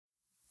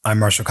I'm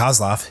Marshall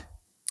Kozlov.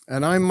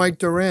 And I'm Mike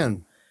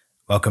Duran.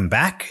 Welcome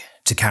back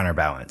to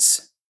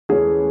Counterbalance.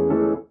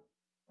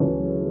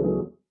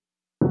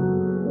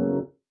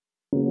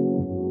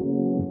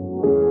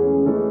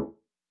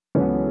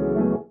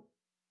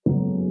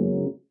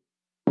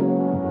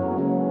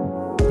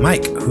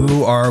 Mike,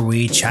 who are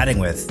we chatting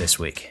with this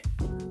week?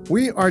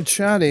 We are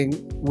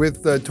chatting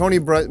with Tony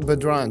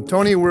Badran.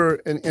 Tony, we're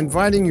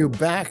inviting you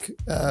back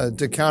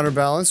to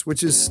Counterbalance,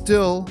 which is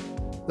still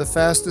the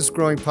fastest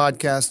growing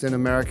podcast in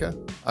America.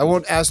 I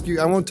won't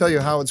tell you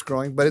how it's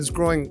growing, but it's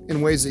growing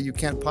in ways that you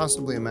can't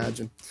possibly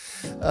imagine.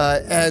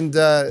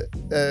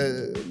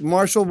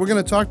 Marshall, we're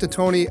going to talk to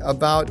Tony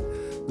about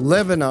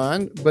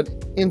Lebanon, but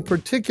in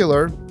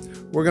particular,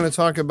 we're going to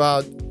talk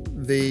about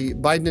the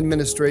Biden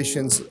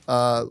administration's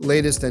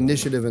latest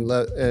initiative in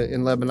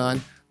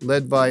Lebanon,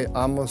 led by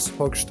Amos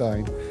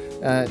Hochstein.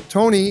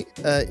 Tony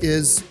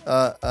is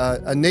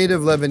a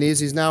native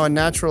Lebanese. He's now a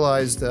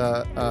naturalized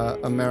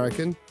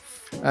American.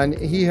 And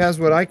he has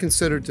what I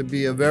consider to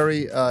be a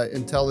very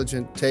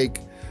intelligent take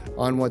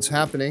on what's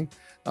happening.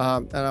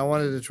 And I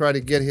wanted to try to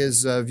get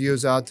his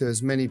views out to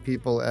as many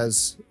people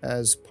as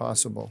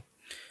possible.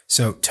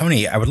 So,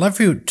 Tony, I would love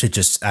for you to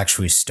just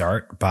actually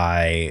start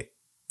by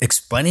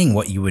explaining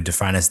what you would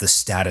define as the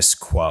status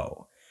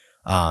quo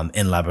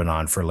in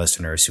Lebanon for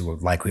listeners who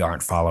likely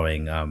aren't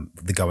following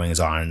the goings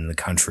on in the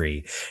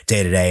country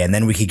day to day. And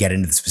then we could get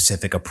into the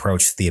specific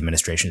approach the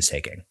administration is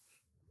taking.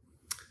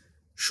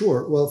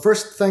 Sure. Well,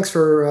 first, thanks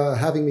for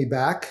having me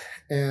back.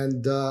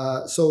 And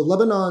so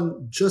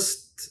Lebanon,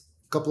 just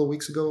a couple of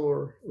weeks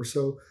ago or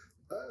so,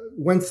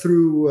 went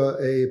through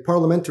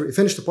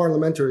finished a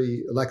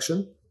parliamentary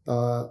election.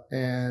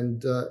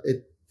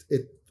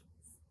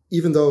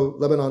 Even though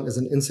Lebanon is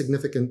an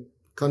insignificant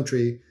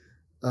country,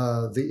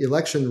 the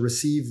election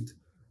received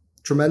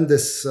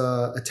tremendous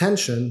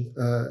attention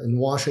in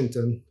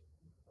Washington,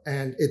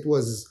 and it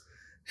was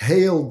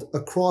hailed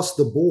across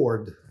the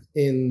board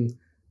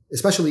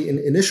especially in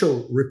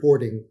initial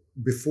reporting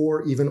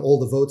before even all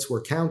the votes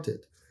were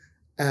counted,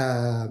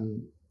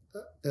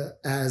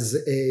 as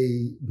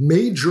a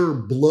major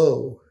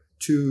blow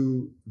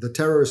to the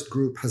terrorist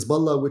group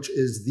Hezbollah, which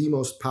is the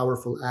most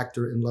powerful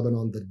actor in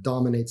Lebanon that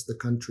dominates the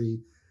country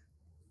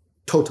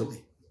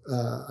totally,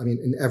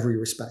 in every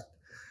respect.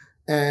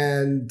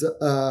 And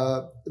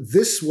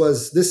this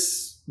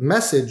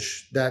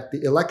message that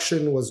the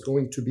election was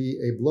going to be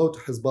a blow to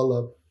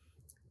Hezbollah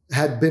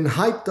had been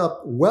hyped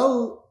up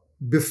well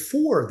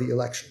before the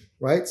election,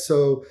 right?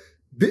 So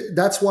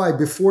that's why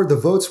before the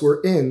votes were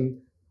in,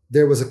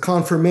 there was a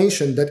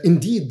confirmation that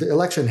indeed the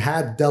election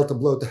had dealt a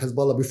blow to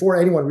Hezbollah before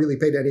anyone really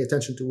paid any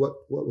attention to what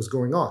was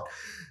going on.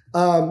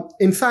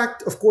 In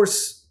fact, of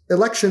course,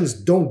 elections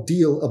don't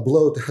deal a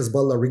blow to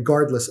Hezbollah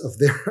regardless of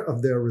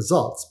their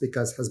results,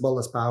 because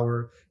Hezbollah's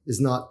power is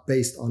not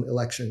based on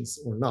elections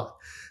or not.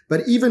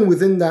 But even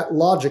within that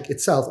logic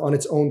itself, on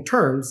its own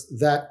terms,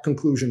 that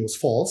conclusion was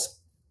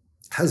false.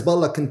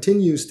 Hezbollah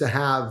continues to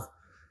have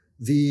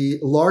the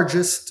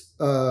largest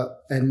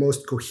and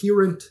most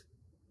coherent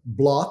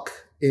bloc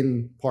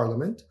in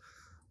parliament,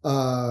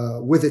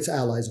 with its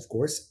allies, of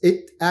course.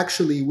 It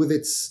actually, with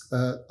its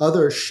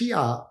other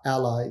Shia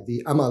ally,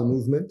 the Amal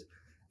movement,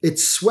 it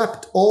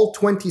swept all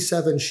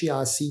 27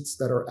 Shia seats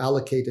that are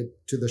allocated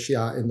to the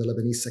Shia in the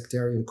Lebanese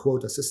sectarian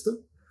quota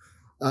system,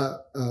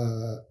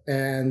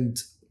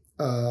 and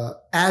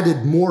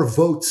added more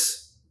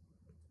votes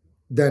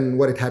than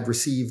what it had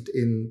received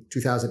in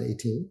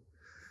 2018.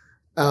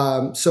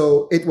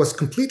 So it was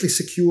completely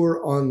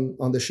secure on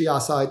the Shia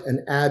side,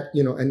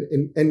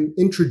 and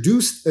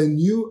introduced a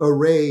new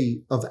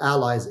array of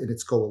allies in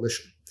its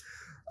coalition.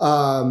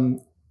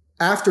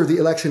 After the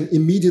election,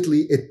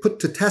 immediately it put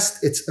to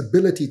test its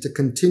ability to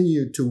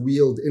continue to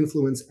wield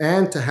influence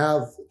and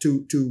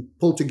to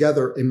pull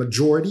together a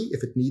majority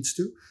if it needs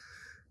to,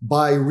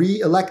 by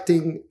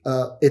re-electing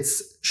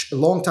its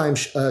longtime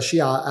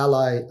Shia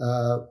ally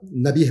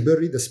Nabih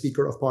Berri, the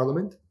Speaker of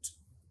Parliament,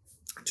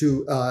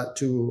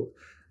 to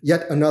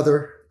yet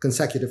another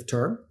consecutive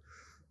term.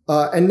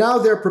 And now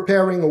they're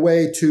preparing a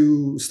way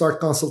to start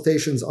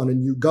consultations on a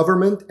new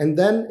government. And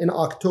then in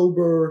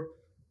October,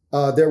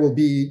 there will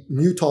be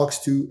new talks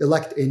to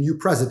elect a new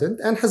president.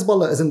 And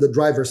Hezbollah is in the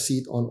driver's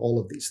seat on all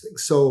of these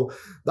things. So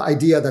the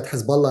idea that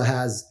Hezbollah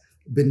has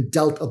been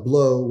dealt a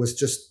blow was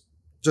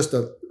just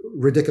a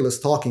ridiculous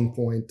talking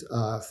point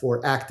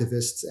for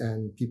activists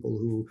and people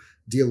who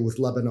deal with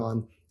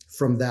Lebanon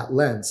from that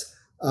lens,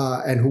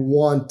 and who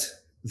want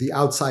the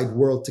outside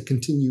world to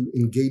continue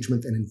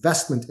engagement and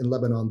investment in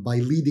Lebanon by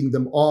leading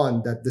them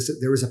on that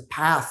there is a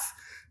path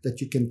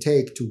that you can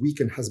take to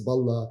weaken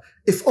Hezbollah.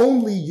 If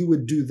only you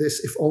would do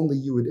this, if only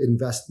you would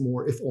invest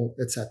more,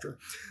 etc.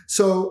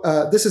 So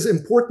this is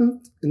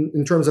important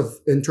in terms of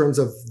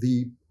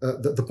the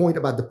point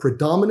about the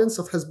predominance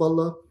of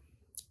Hezbollah,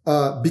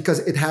 because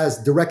it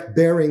has direct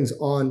bearings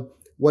on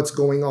what's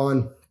going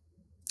on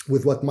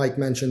with what Mike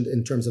mentioned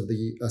in terms of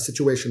the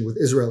situation with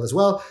Israel as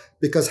well,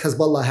 because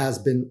Hezbollah has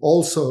been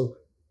also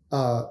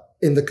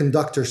in the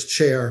conductor's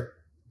chair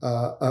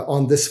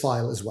on this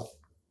file as well.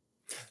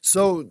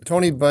 So,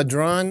 Tony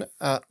Badran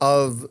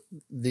of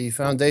the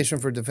Foundation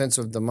for Defense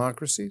of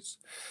Democracies,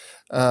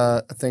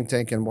 a think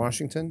tank in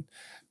Washington,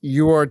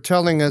 you are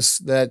telling us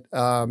that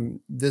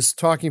this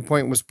talking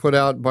point was put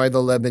out by the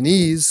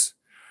Lebanese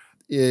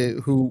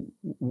who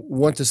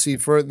want to see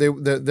further.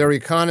 Their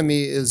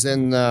economy is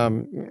in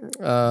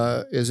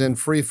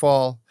free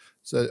fall.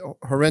 It's a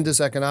horrendous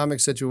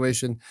economic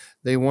situation.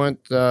 They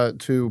want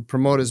to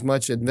promote as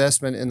much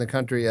investment in the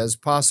country as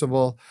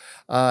possible,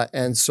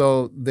 and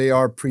so they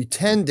are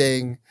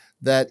pretending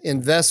that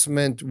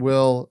investment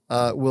will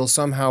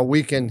somehow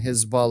weaken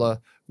Hezbollah.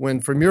 When,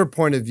 from your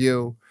point of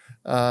view,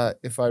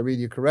 if I read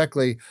you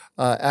correctly,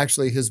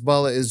 actually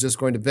Hezbollah is just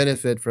going to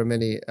benefit from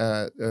any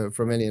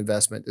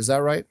investment. Is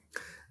that right?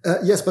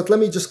 Yes, but let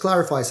me just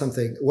clarify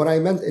something. When I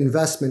meant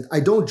investment, I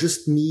don't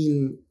just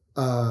mean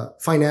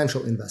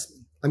financial investment.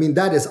 I mean,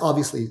 that is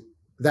obviously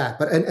that,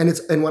 but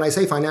and when I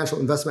say financial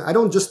investment, I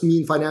don't just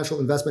mean financial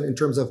investment in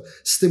terms of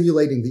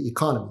stimulating the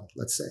economy,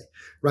 let's say,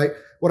 right?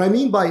 What I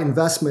mean by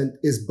investment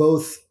is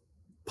both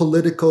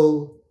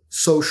political,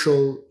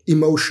 social,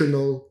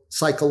 emotional,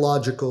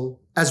 psychological,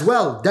 as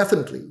well,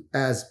 definitely,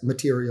 as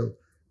material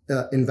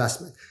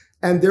investment.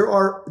 And there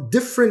are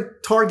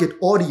different target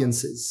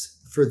audiences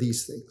for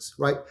these things,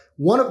 right?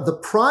 One of the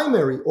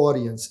primary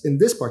audience in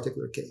this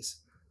particular case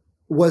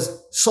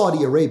was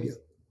Saudi Arabia.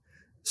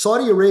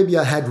 Saudi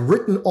Arabia had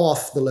written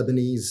off the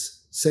Lebanese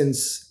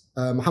since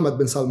Mohammed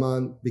bin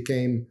Salman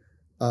became,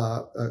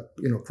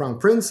 crown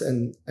prince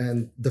and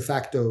de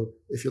facto,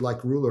 if you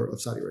like, ruler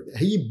of Saudi Arabia.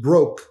 He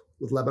broke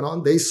with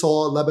Lebanon. They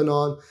saw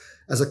Lebanon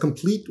as a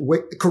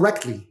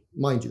correctly,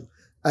 mind you,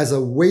 as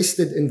a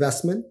wasted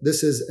investment.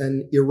 This is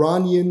an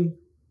Iranian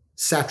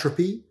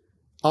satrapy.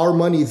 Our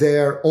money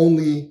there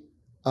only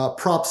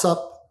props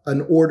up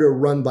an order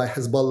run by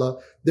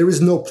Hezbollah. There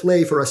is no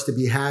play for us to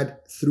be had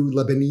through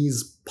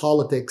Lebanese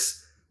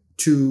politics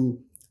to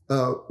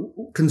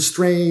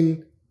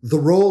constrain the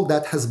role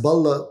that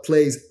Hezbollah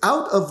plays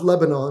out of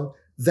Lebanon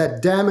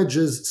that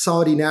damages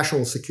Saudi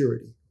national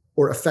security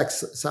or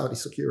affects Saudi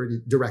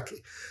security directly.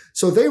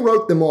 So they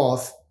wrote them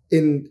off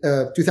in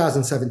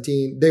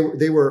 2017.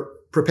 They were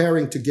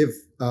preparing to give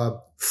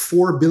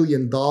 $4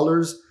 billion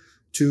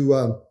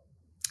to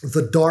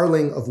the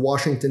darling of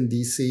Washington,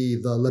 D.C.,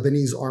 the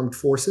Lebanese armed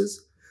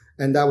forces.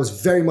 And that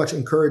was very much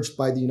encouraged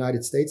by the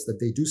United States that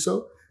they do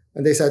so.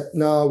 And they said,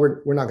 no,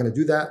 we're not going to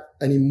do that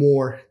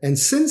anymore. And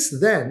since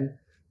then,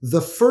 the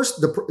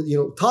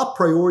top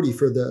priority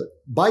for the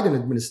Biden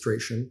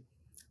administration,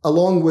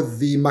 along with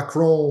the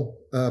Macron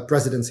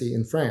presidency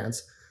in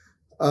France,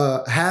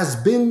 has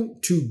been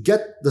to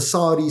get the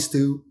Saudis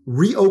to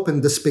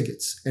reopen the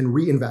spigots and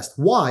reinvest.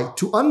 Why?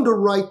 To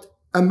underwrite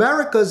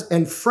America's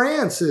and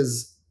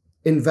France's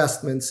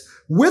investments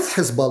with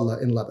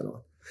Hezbollah in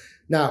Lebanon.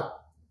 Now,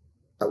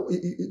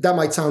 that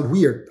might sound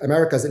weird.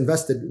 America's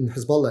invested in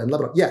Hezbollah in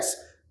Lebanon. Yes.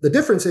 The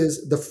difference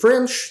is the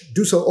French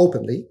do so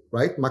openly,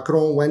 right?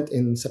 Macron went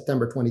in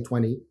September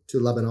 2020 to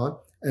Lebanon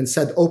and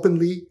said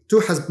openly,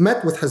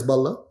 met with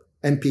Hezbollah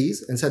MPs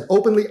and said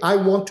openly, I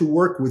want to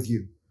work with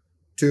you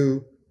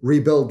to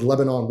rebuild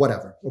Lebanon,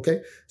 whatever.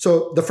 Okay.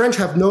 So the French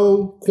have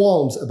no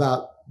qualms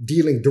about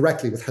dealing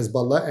directly with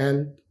Hezbollah.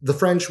 And the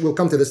French will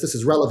come to this. This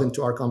is relevant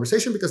to our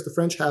conversation because the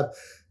French have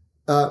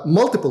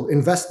multiple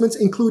investments,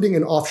 including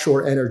in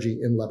offshore energy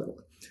in Lebanon.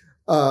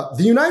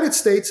 The United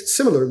States,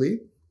 similarly,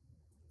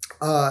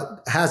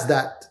 has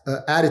that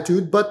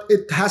attitude, but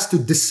it has to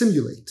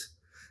dissimulate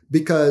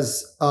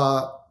because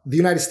the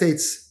United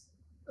States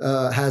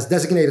has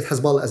designated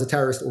Hezbollah as a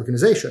terrorist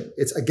organization.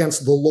 It's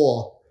against the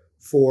law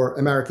for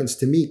Americans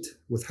to meet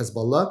with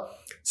Hezbollah.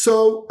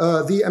 So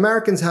the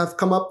Americans have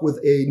come up with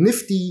a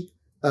nifty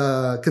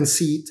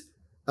conceit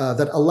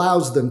that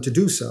allows them to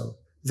do so.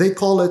 They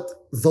call it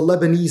the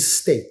Lebanese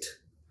state.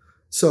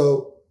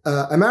 So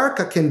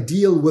America can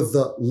deal with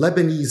the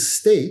Lebanese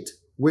state,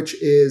 which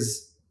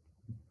is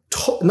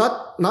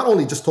not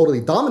only just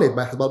totally dominated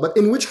by Hezbollah, but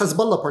in which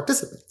Hezbollah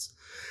participates.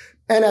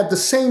 And at the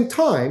same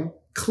time,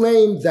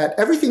 claim that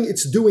everything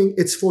it's doing,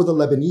 it's for the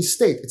Lebanese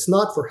state. It's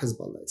not for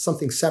Hezbollah. It's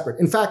something separate.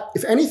 In fact,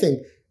 if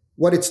anything,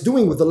 what it's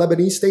doing with the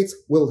Lebanese states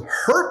will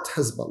hurt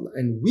Hezbollah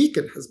and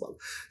weaken Hezbollah.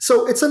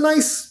 So it's a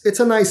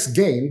nice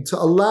game to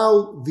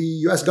allow the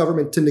US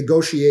government to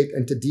negotiate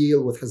and to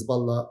deal with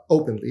Hezbollah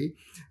openly.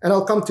 And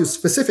I'll come to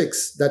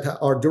specifics that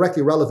are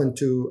directly relevant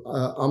to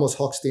Amos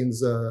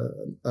Hochstein's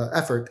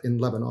effort in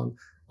Lebanon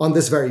on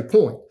this very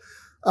point.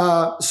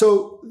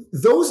 So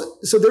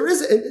there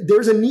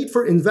is a need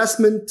for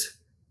investment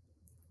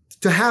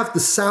to have the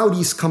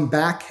Saudis come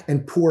back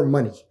and pour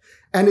money.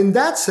 And in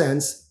that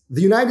sense,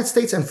 the United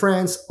States and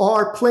France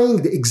are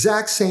playing the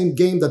exact same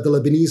game that the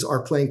Lebanese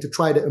are playing to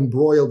try to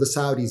embroil the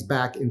Saudis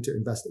back into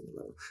investing in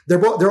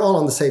Lebanon. They're all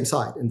on the same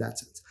side in that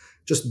sense.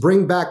 Just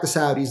bring back the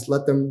Saudis,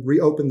 let them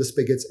reopen the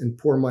spigots and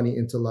pour money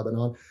into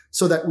Lebanon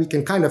so that we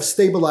can kind of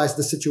stabilize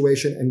the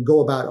situation and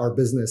go about our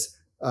business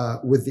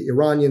with the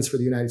Iranians for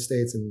the United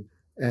States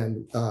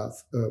and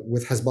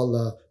with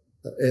Hezbollah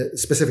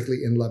specifically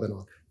in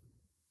Lebanon.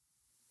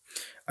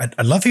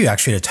 I'd love for you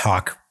actually to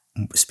talk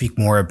speak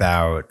more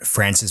about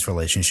France's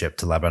relationship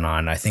to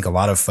Lebanon. I think a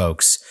lot of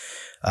folks,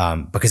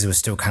 because it was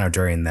still kind of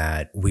during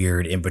that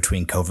weird in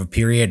between COVID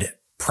period,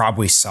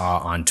 probably saw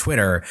on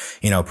Twitter,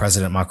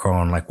 President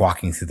Macron like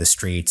walking through the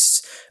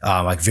streets,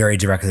 like very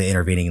directly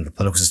intervening in the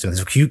political system.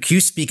 So can you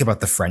speak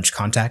about the French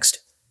context?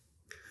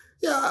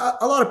 Yeah,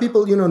 a lot of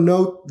people,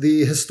 note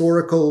the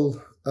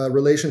historical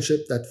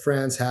relationship that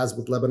France has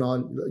with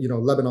Lebanon.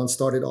 Lebanon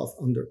started off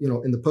under,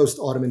 in the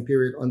post-Ottoman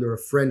period under a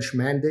French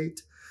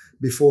mandate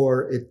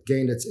before it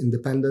gained its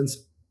independence.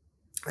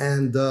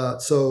 And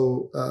there's,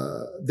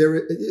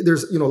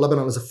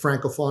 Lebanon is a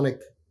Francophonic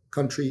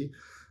country.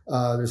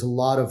 There's a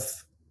lot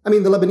of, the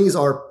Lebanese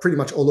are pretty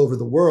much all over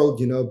the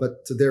world,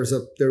 but there is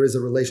a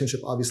relationship,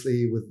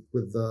 obviously,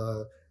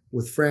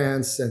 with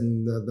France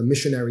and the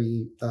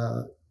missionary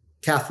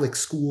Catholic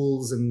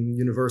schools and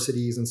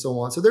universities and so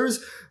on. So there's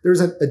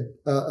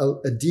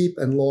a deep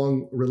and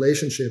long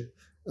relationship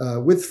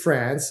with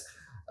France,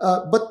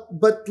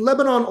 but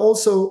Lebanon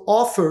also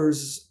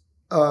offers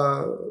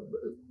an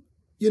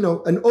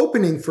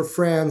opening for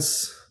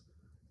France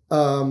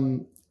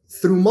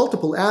through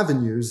multiple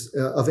avenues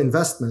of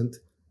investment.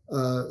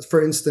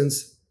 For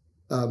instance,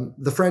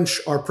 the French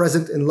are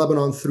present in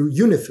Lebanon through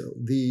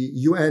UNIFIL, the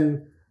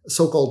UN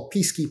so-called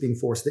peacekeeping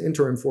force, the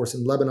interim force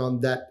in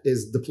Lebanon that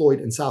is deployed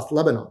in South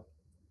Lebanon.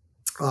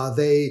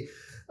 They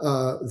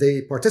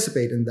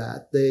participate in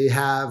that. They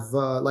have,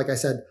 like I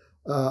said,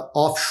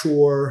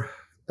 offshore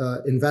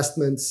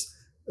investments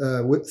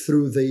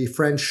through the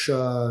French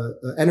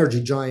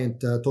energy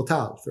giant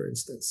Total, for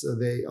instance.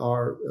 They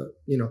are,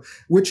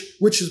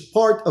 which is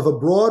part of a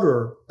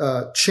broader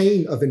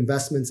chain of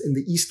investments in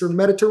the Eastern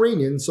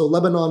Mediterranean. So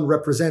Lebanon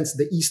represents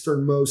the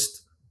easternmost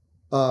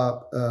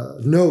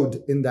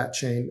node in that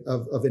chain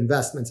of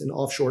investments in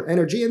offshore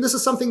energy. And this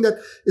is something that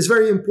is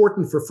very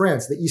important for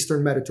France, the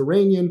Eastern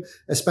Mediterranean,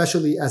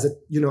 especially as it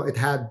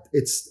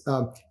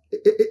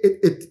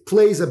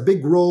plays a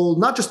big role,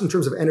 not just in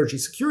terms of energy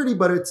security,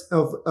 but it's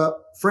of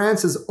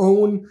France's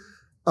own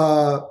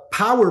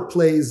power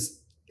plays,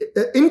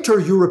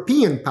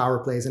 inter-European power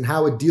plays, and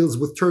how it deals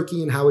with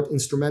Turkey and how it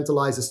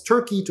instrumentalizes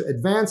Turkey to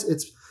advance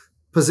its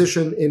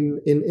position in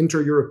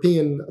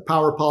inter-European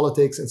power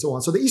politics and so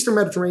on. So the Eastern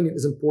Mediterranean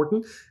is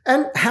important.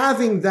 And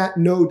having that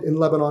node in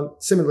Lebanon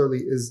similarly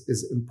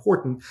is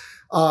important.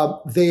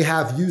 They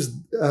have used,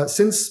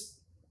 since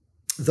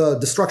the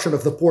destruction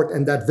of the port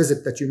and that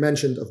visit that you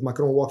mentioned of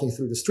Macron walking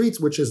through the streets,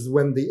 which is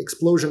when the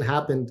explosion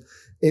happened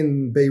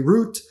in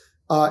Beirut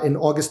in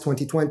August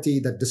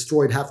 2020 that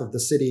destroyed half of the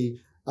city.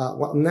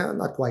 Well, no,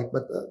 not quite,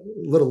 but a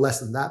little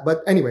less than that.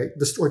 But anyway,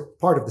 destroyed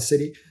part of the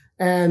city.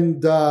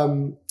 And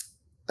the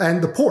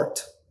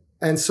port.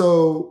 And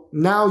so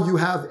now you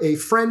have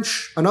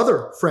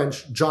another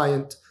French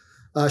giant,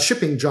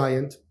 shipping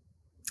giant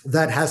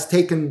that has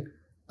taken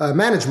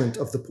management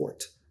of the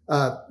port.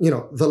 The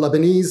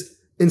Lebanese,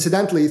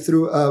 incidentally,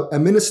 through a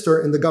minister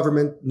in the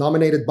government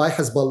nominated by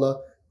Hezbollah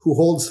who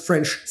holds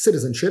French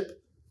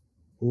citizenship,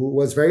 who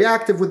was very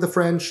active with the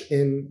French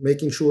in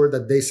making sure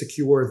that they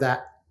secure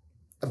that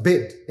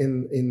bid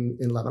in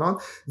Lebanon.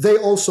 They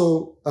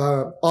also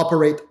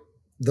operate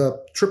the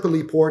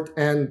Tripoli port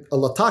and a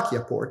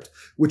Latakia port,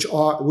 which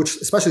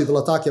especially the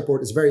Latakia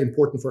port is very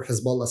important for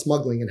Hezbollah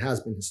smuggling and has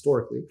been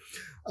historically.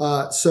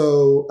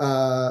 So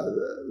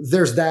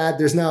there's that.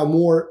 There's now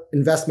more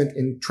investment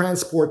in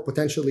transport,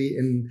 potentially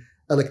in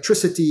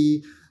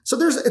electricity. So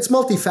it's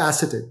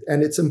multifaceted,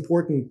 and it's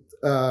important.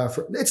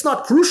 It's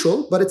not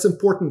crucial, but it's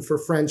important for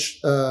French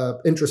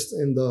interest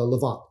in the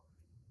Levant.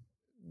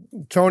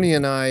 Tony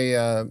and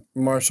I,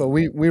 Marshall,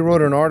 we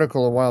wrote an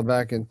article a while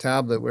back in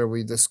Tablet where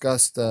we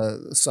discussed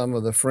some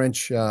of the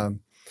French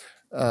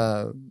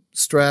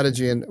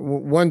strategy. And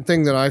one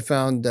thing that I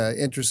found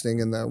interesting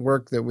in the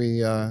work that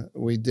we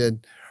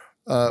did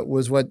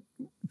was what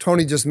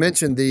Tony just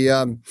mentioned,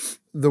 the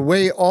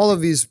way all of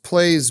these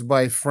plays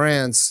by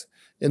France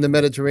in the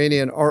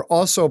Mediterranean are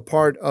also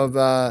part of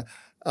a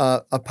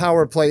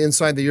power play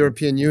inside the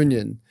European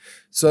Union.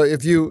 So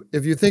if you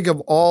think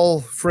of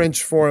all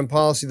French foreign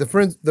policy,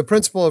 the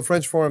principle of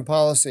French foreign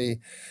policy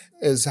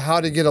is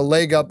how to get a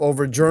leg up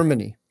over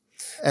Germany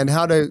and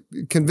how to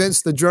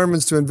convince the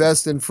Germans to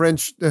invest in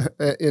French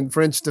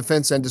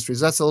defense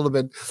industries. That's a little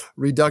bit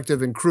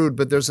reductive and crude,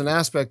 but there's an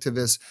aspect to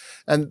this.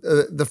 And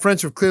the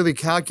French have clearly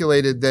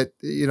calculated that,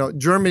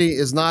 Germany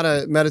is not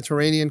a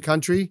Mediterranean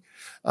country,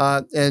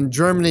 and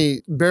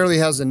Germany barely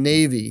has a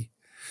navy.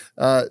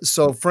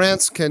 So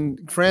France can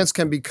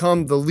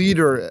become the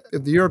leader.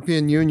 If the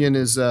European Union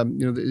is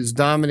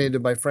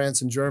dominated by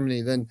France and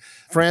Germany, then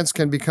France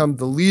can become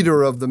the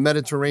leader of the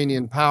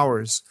Mediterranean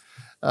powers,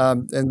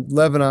 and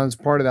Lebanon is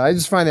part of that. I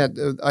just find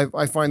that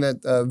I find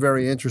that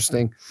very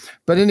interesting.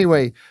 But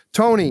anyway,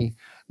 Tony,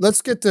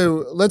 let's get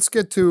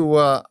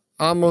to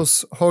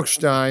Amos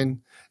Hochstein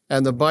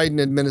and the Biden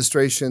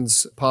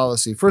administration's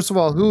policy. First of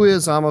all, who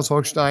is Amos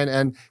Hochstein?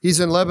 And he's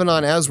in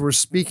Lebanon as we're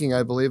speaking,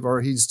 I believe,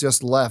 or he's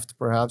just left,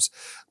 perhaps.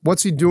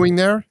 What's he doing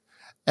there?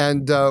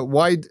 And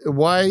why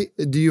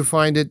do you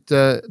find it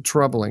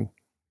troubling?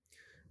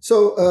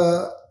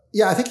 So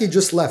Yeah, I think he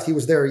just left. He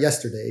was there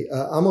yesterday.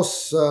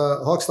 Amos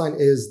Hochstein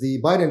is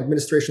the Biden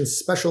administration's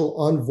special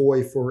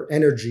envoy for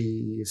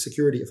energy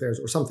security affairs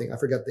or something. I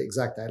forget the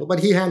exact title, but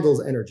he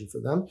handles energy for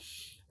them.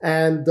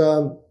 And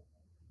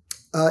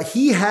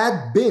he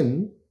had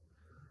been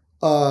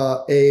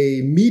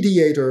a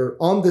mediator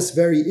on this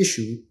very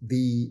issue,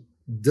 the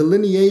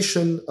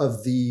delineation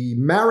of the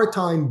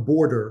maritime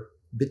border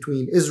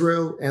between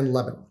Israel and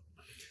Lebanon.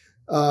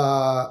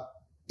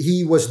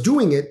 He was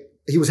doing it.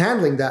 He was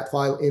handling that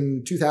file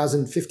in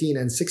 2015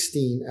 and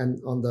 16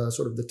 and on the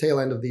sort of the tail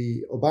end of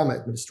the Obama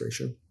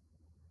administration.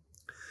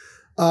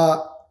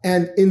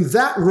 And in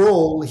that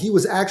role, he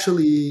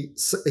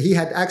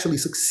had actually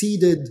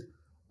succeeded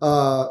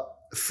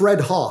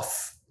Fred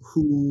Hoff,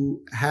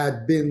 who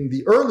had been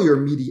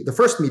the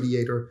first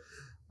mediator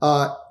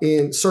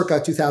in circa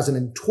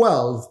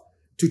 2012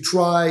 to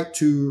try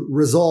to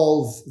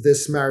resolve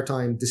this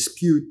maritime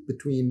dispute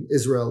between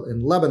Israel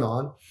and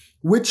Lebanon,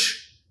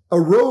 which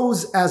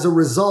arose as a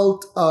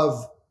result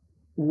of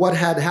what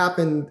had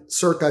happened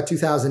circa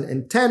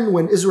 2010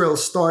 when Israel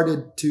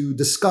started to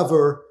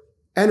discover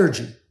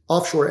energy,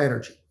 offshore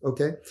energy,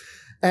 okay?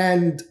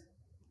 And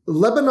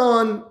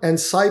Lebanon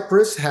and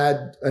Cyprus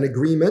had an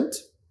agreement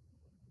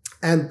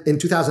and in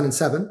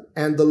 2007,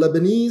 and the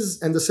Lebanese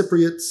and the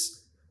Cypriots,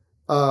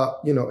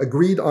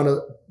 agreed on a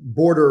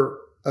border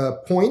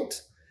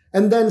point.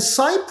 And then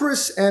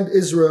Cyprus and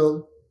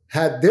Israel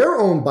had their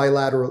own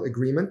bilateral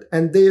agreement,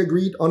 and they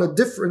agreed on a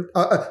different.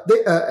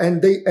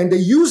 They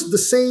used the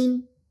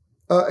same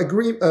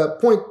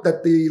point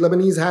that the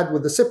Lebanese had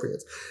with the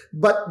Cypriots.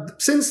 But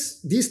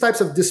since these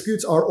types of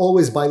disputes are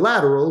always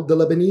bilateral, the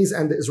Lebanese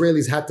and the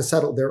Israelis had to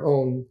settle their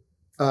own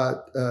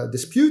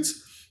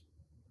disputes,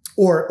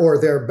 or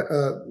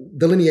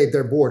delineate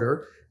their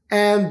border.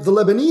 And the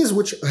Lebanese,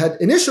 which had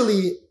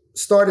initially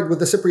started with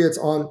the Cypriots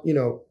on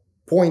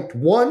point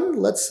 1,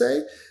 let's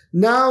say.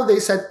 Now they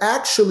said,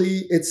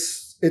 actually,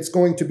 it's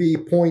going to be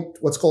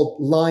what's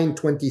called line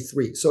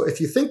 23. So if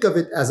you think of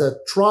it as a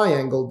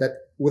triangle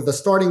that with the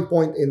starting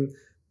point in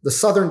the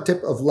southern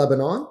tip of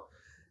Lebanon,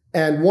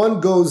 and one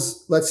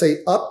goes, let's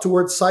say, up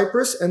towards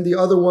Cyprus, and the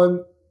other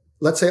one,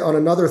 let's say, on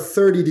another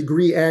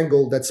 30-degree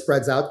angle that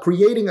spreads out,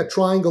 creating a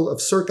triangle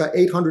of circa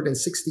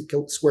 860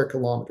 square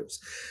kilometers.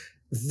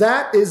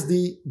 That is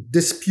the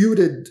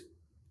disputed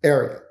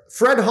area.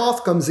 Fred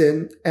Hoff comes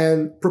in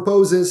and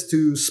proposes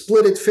to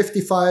split it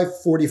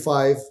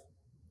 55-45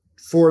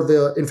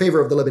 in favor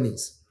of the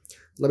Lebanese.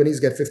 Lebanese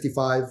get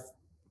 55,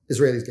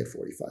 Israelis get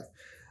 45.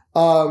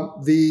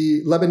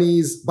 The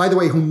Lebanese, by the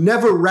way, who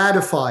never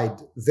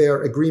ratified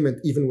their agreement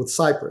even with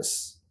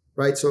Cyprus,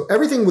 right? So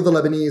everything with the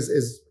Lebanese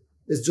is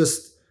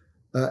just,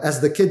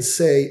 as the kids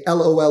say,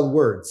 LOL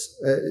words.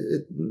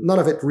 None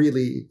of it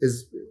really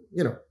is,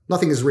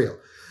 nothing is real.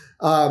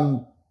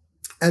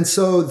 And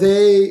so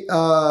they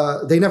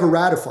never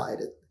ratified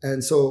it.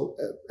 And so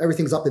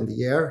everything's up in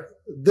the air.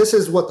 This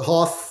is what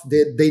Hoff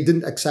did. They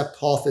didn't accept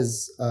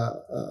Hoff's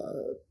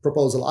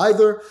proposal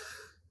either.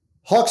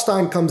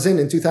 Hochstein comes in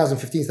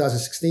 2015,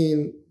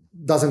 2016,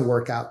 doesn't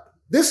work out.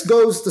 This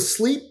goes to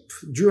sleep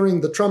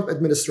during the Trump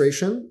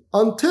administration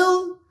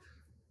until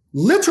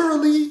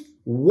literally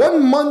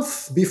 1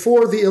 month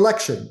before the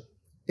election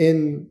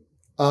in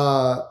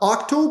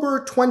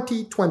October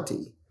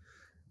 2020.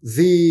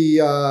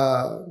 The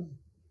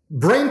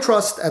brain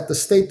trust at the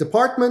State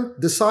Department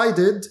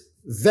decided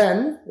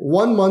then,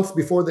 1 month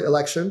before the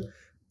election,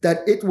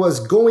 that it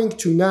was going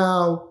to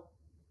now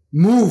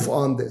move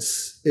on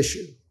this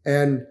issue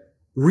and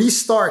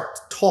restart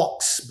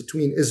talks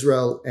between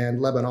Israel and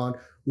Lebanon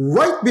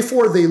right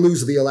before they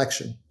lose the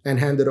election and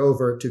hand it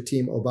over to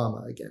Team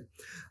Obama again.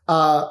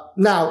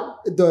 Now,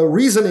 the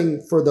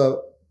reasoning for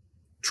the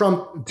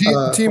Trump...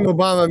 Team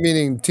Obama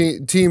meaning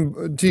Team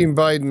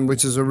Biden,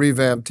 which is a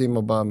revamped Team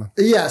Obama.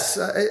 Yes,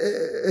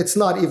 it's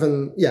not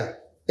even... Yeah,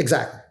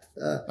 exactly.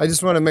 I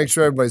just want to make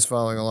sure everybody's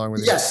following along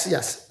with you.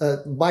 Yes.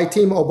 By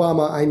Team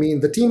Obama, I mean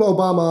the Team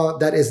Obama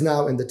that is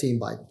now in the Team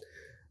Biden.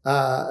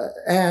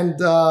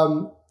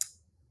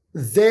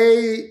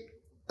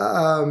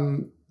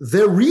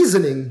 Their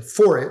reasoning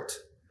for it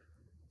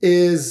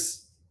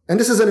is, and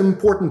this is an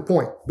important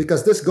point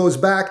because this goes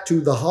back to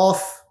the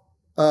Hoff,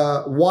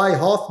 why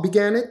Hoff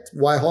began it,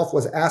 why Hoff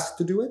was asked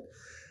to do it,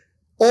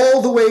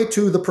 all the way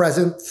to the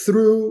present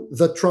through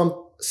the Trump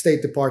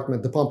State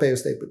Department, the Pompeo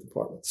State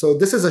Department. So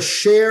this is a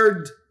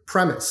shared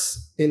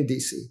premise in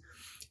DC.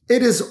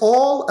 It is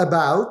all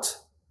about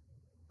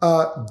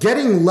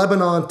getting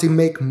Lebanon to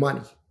make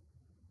money,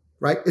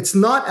 right? It's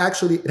not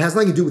actually, it has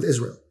nothing to do with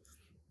Israel.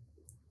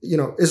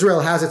 Israel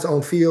has its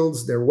own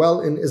fields. They're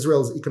well in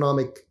Israel's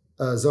economic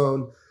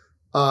zone.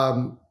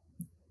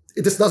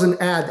 This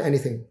doesn't add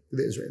anything to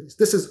the Israelis.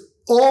 This is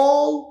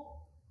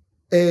all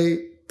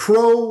a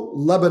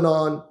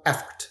pro-Lebanon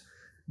effort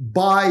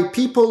by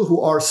people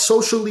who are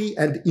socially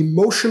and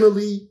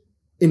emotionally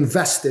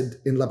invested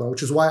in Lebanon,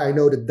 which is why I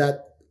noted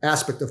that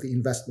aspect of the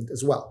investment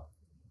as well.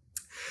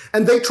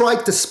 And they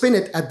tried to spin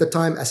it at the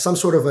time as some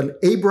sort of an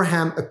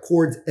Abraham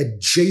Accords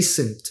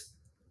adjacent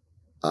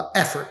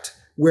effort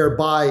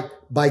whereby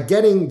by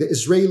getting the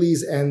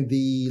Israelis and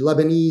the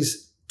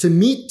Lebanese to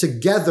meet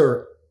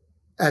together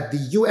at the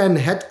UN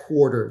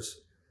headquarters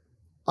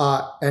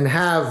and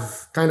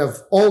have kind of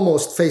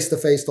almost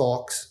face-to-face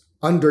talks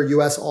under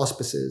US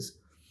auspices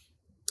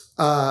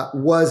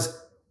was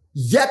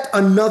yet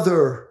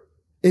another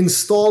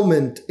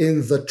installment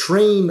in the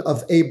train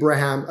of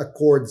Abraham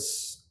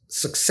Accords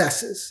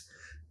successes.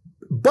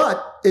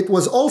 But it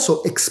was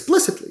also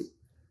explicitly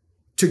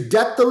to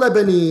get the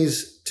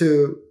Lebanese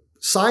to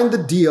sign the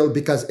deal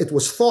because it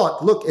was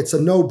thought, look, it's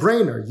a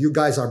no-brainer. You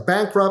guys are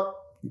bankrupt.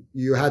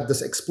 You had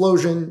this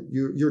explosion.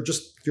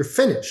 You're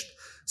finished.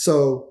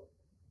 So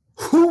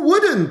who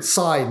wouldn't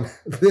sign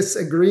this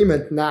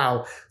agreement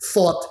now,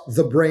 thought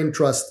the brain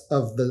trust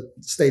of the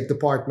State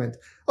Department.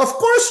 Of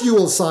course you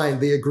will sign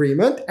the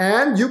agreement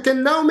and you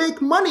can now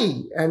make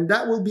money, and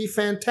that will be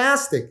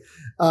fantastic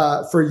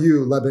for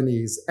you,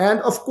 Lebanese. And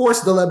of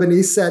course the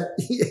Lebanese said,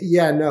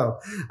 yeah, no,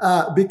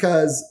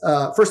 because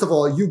first of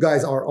all, you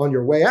guys are on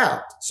your way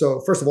out.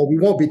 So first of all, we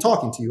won't be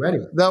talking to you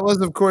anyway. That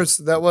was of course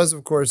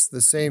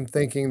the same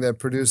thinking that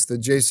produced the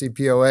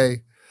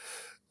JCPOA.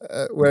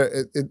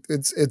 Where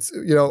it's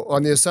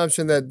on the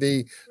assumption that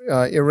the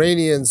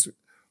Iranians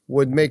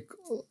would make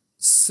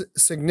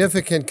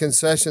significant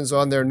concessions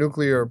on their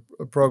nuclear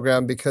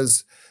program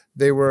because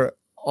they were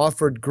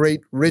offered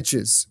great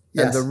riches,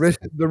 yes. And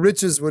the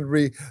riches would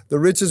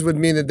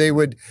mean that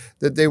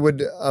they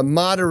would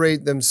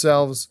moderate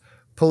themselves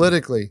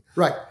politically,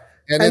 right?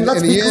 And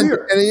let's be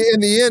clear.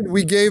 In the end,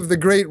 we gave the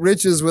great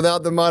riches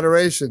without the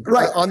moderation,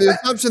 right? On the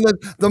assumption that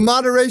the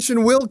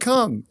moderation will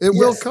come,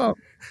 will come.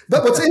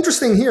 But what's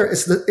interesting here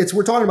is that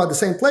we're talking about the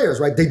same players,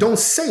 right? They don't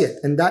say it.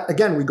 And that,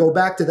 again, we go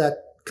back to that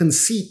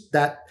conceit,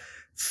 that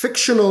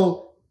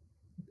fictional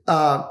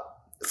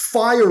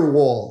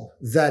firewall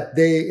that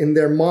they, in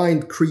their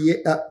mind,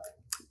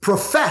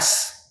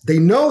 profess. They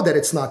know that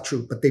it's not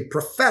true, but they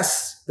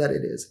profess that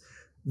it is.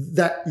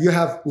 That you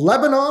have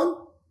Lebanon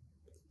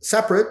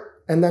separate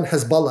and then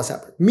Hezbollah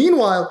separate.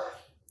 Meanwhile,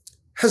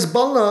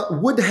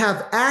 Hezbollah would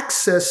have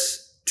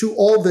access to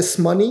all this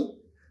money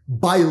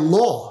by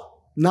law.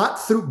 Not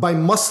by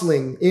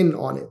muscling in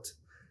on it,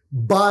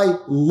 by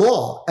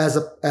law as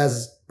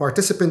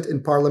participant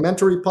in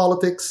parliamentary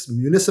politics,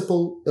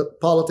 municipal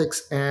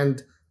politics,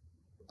 and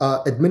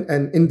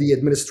in the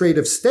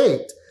administrative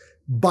state.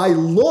 By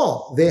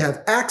law, they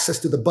have access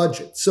to the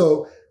budget.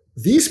 So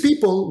these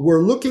people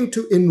were looking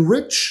to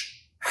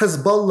enrich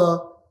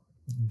Hezbollah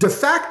de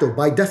facto,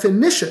 by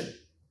definition,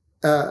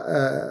 de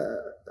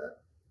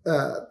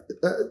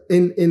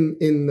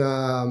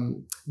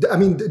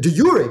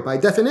jure, by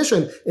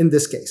definition, in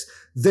this case,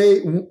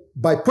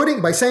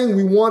 by saying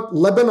we want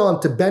Lebanon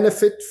to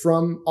benefit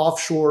from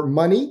offshore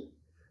money,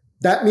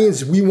 that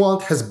means we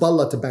want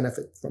Hezbollah to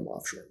benefit from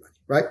offshore money,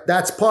 right?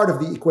 That's part of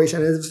the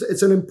equation.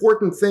 It's an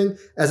important thing,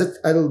 as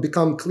it'll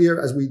become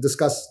clear as we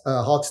discuss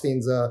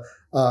Hochstein's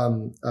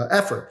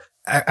effort.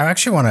 I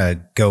actually want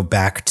to go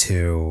back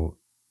to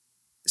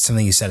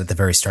something you said at the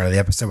very start of the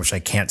episode, which I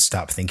can't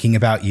stop thinking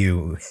about.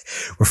 You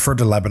referred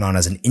to Lebanon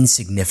as an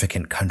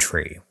insignificant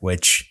country,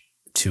 which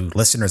to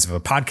listeners of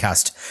a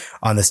podcast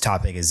on this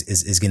topic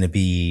is going to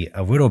be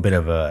a little bit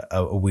of a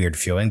weird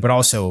feeling, but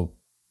also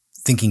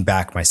thinking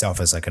back myself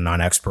as like a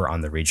non-expert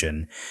on the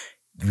region,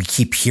 we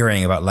keep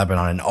hearing about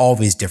Lebanon in all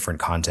these different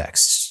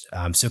contexts.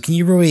 So can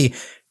you really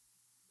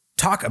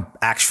talk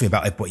actually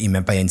about like what you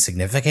meant by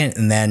insignificant,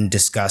 and then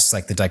discuss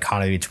like the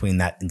dichotomy between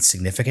that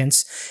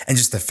insignificance and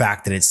just the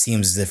fact that it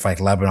seems as if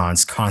like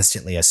Lebanon's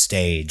constantly a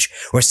stage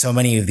where so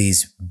many of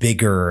these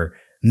bigger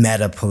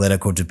meta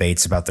political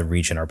debates about the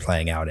region are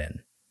playing out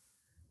in?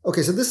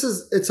 Okay, so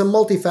it's a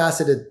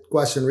multifaceted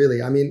question,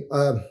 really. I mean,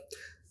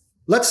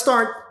 let's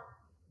start,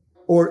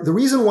 or the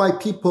reason why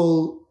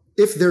people,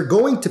 if they're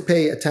going to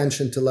pay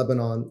attention to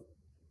Lebanon,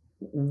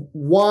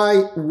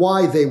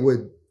 why they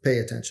would pay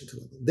attention to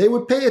Lebanon. They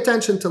would pay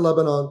attention to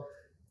Lebanon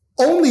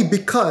only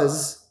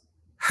because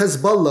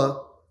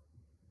Hezbollah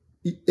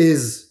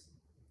is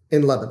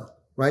in Lebanon,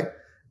 right?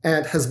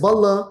 And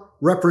Hezbollah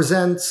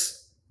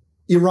represents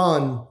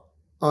Iran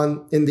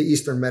in the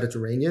Eastern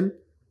Mediterranean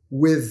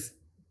with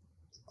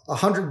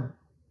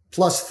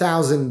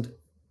 100,000+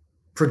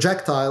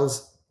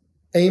 projectiles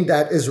aimed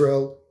at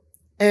Israel,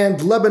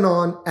 and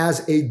Lebanon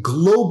as a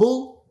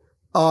global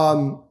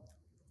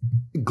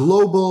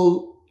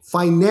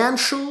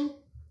financial,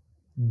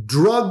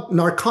 drug,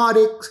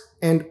 narcotics,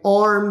 and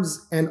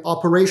arms and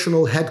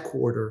operational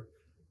headquarter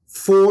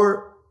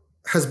for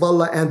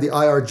Hezbollah and the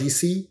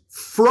IRGC,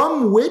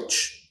 from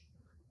which,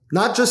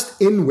 not just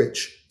in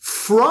which,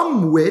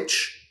 from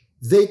which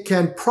they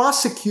can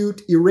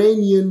prosecute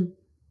Iranian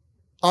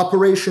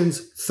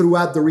operations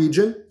throughout the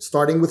region,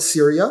 starting with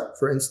Syria,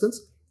 for instance,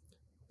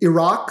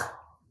 Iraq,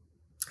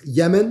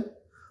 Yemen.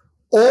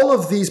 All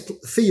of these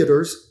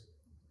theaters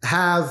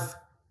have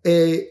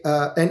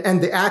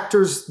and the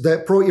actors,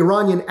 the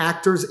pro-Iranian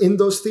actors in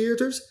those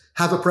theaters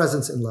have a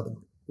presence in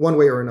Lebanon, one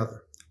way or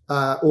another,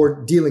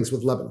 or dealings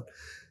with Lebanon.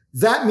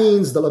 That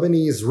means the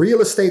Lebanese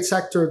real estate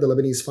sector, the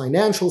Lebanese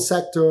financial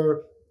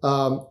sector,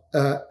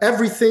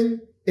 everything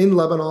in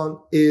Lebanon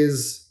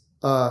is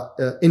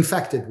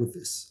infected with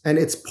this, and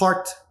it's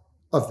part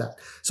of that.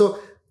 So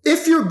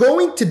if you're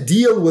going to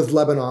deal with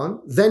Lebanon,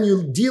 then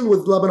you deal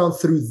with Lebanon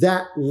through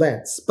that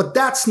lens. But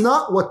that's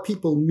not what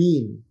people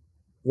mean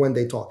when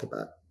they talk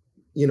about,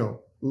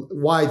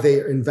 why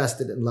they're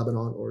invested in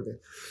Lebanon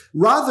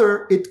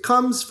rather it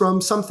comes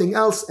from something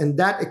else, and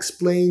that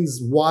explains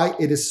why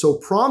it is so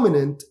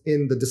prominent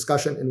in the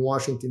discussion in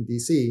Washington,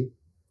 D.C.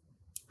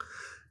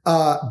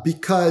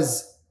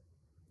 Because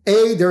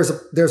there's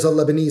a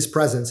Lebanese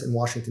presence in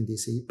Washington,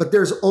 D.C., but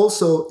there's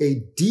also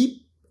a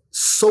deep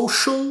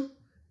social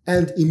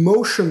and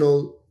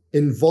emotional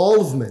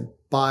involvement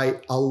by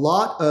a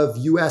lot of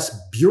U.S.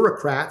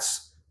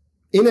 bureaucrats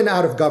in and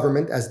out of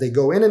government, as they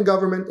go in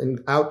government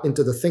and out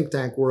into the think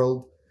tank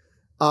world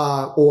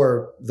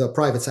or the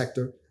private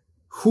sector,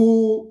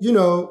 who,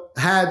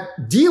 had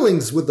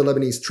dealings with the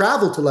Lebanese,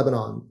 traveled to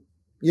Lebanon,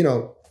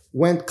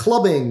 went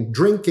clubbing,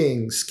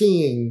 drinking,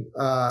 skiing,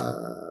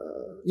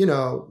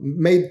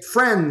 made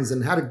friends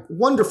and had a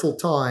wonderful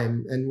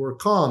time and were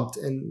comped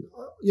and,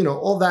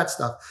 all that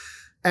stuff.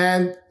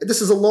 And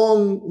this is a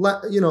long,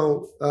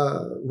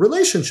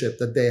 relationship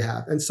that they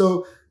have. And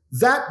so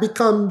that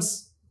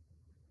becomes,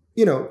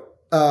 a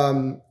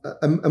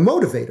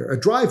motivator, a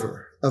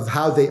driver of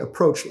how they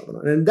approach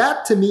Lebanon. And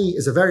that to me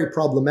is a very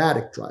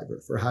problematic driver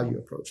for how you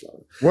approach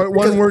Lebanon.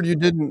 One word you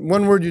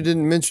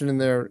didn't mention in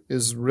there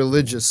is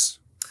religious.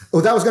 Oh,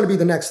 that was going to be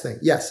the next thing.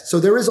 Yes. So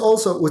there is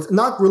also, with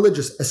not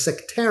religious, a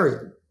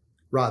sectarian,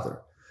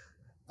 rather,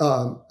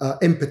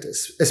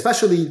 impetus,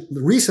 especially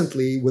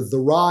recently with the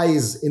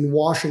rise in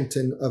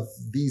Washington of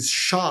these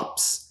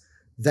shops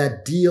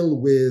that deal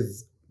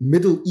with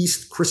Middle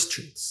East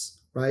Christians,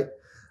 right?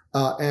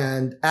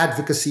 And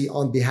advocacy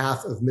on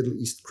behalf of Middle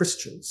East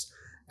Christians.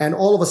 And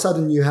all of a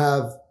sudden you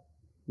have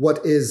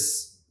what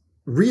is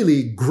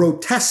really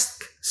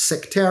grotesque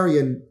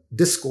sectarian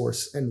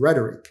discourse and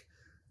rhetoric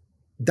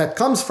that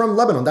comes from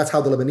Lebanon. That's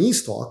how the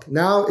Lebanese talk.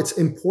 Now it's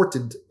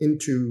imported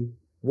into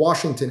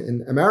Washington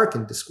in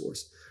American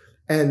discourse.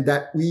 And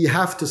that we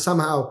have to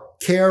somehow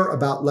care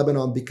about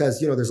Lebanon because,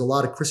 there's a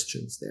lot of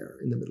Christians there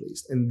in the Middle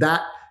East. And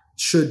that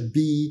should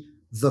be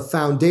the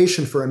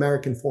foundation for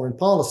American foreign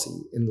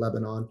policy in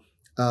Lebanon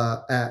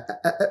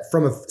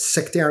from a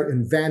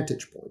sectarian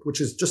vantage point,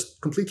 which is just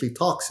completely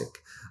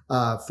toxic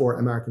for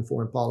American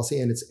foreign policy,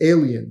 and it's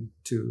alien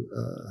to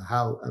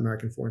how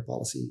American foreign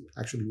policy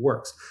actually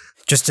works.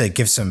 Just to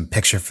give some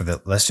picture for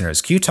the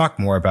listeners, can you talk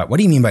more about what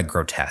do you mean by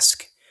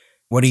grotesque?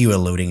 What are you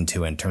alluding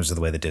to in terms of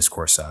the way the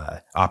discourse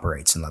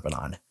operates in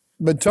Lebanon?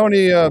 But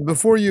Tony,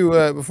 before you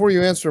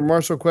answer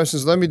Marshall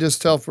questions, let me just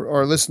tell for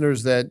our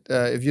listeners that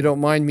if you don't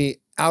mind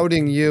me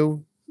outing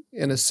you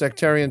in a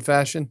sectarian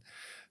fashion,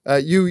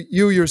 you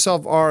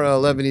yourself are a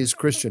Lebanese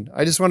Christian.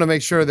 I just want to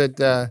make sure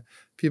that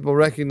people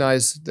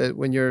recognize that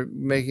when you're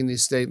making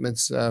these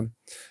statements,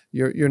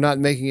 you're not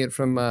making it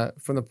from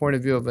the point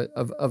of view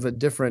of a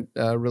different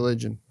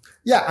religion.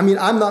 Yeah, I mean,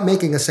 I'm not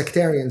making a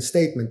sectarian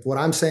statement. What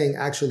I'm saying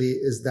actually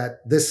is that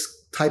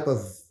this type of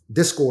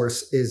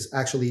discourse is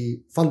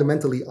actually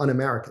fundamentally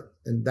un-American,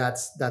 and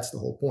that's the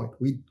whole point.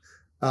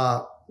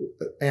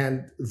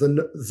 And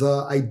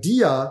the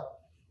idea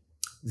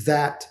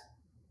that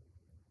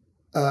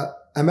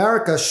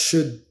America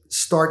should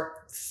start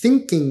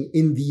thinking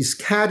in these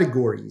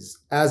categories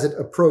as it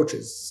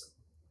approaches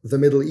the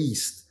Middle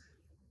East.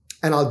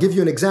 And I'll give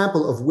you an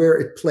example of where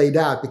it played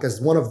out,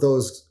 because one of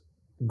those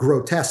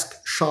grotesque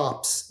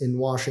shops in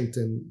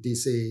Washington,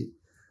 D.C.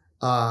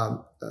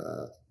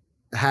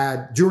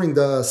 Had, during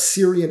the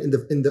Syrian,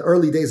 in the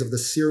early days of the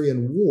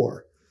Syrian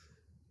war,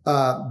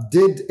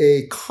 did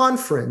a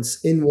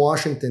conference in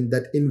Washington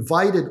that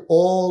invited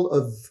all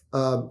of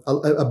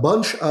a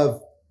bunch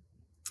of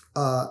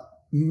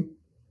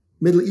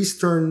Middle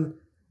Eastern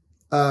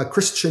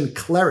Christian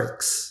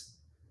clerics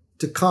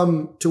to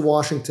come to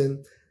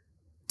Washington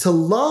to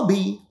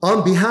lobby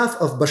on behalf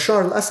of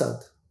Bashar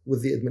al-Assad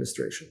with the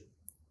administration,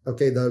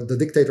 the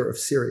dictator of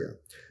Syria,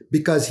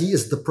 because he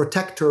is the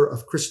protector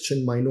of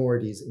Christian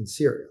minorities in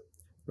Syria,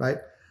 right?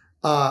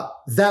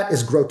 That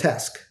is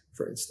grotesque,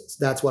 for instance.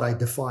 That's what I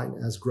define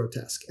as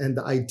grotesque. And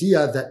the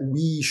idea that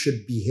we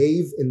should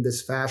behave in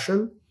this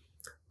fashion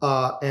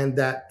and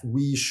that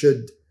we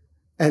should,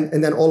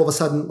 and then all of a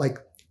sudden, like,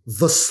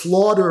 the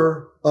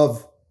slaughter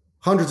of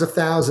hundreds of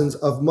thousands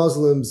of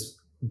Muslims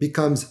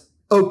becomes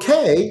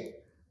okay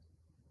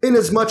in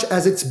as much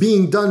as it's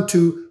being done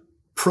to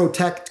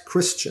protect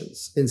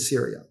Christians in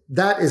Syria.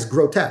 That is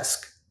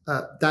grotesque.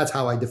 That's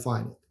how I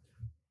define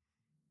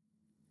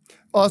it.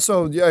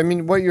 Also, I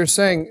mean, what you're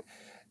saying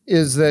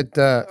is that,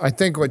 I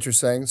think what you're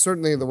saying,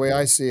 certainly the way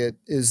I see it,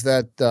 is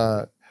that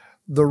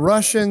the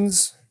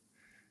Russians,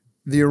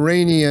 the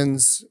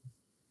Iranians,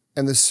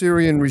 and the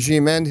Syrian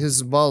regime and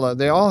Hezbollah,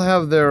 they all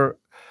have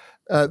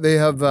they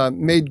have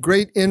made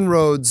great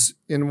inroads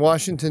in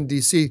Washington,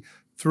 D.C.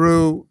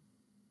 through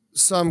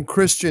some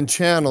Christian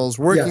channels,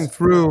 working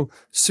through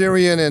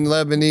Syrian and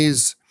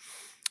Lebanese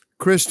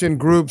Christian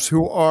groups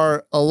who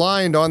are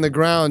aligned on the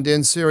ground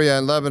in Syria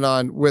and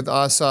Lebanon with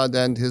Assad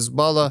and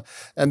Hezbollah,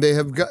 and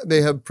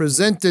they have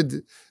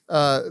presented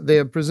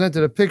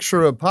a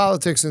picture of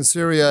politics in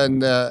Syria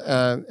and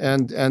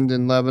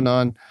in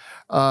Lebanon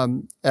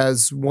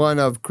as one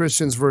of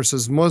Christians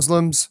versus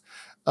Muslims,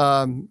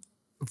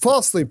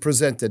 falsely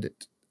presented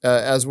it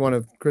as one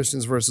of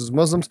Christians versus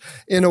Muslims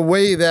in a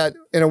way that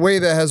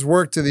has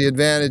worked to the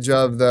advantage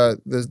of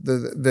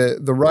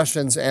the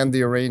Russians and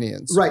the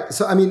Iranians. Right.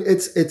 So I mean,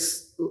 it's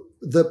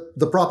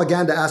the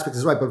propaganda aspect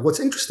is right, but what's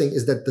interesting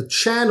is that the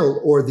channel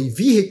or the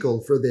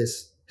vehicle for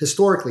this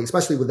historically,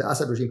 especially with the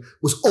Assad regime,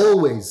 was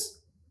always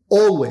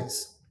Middle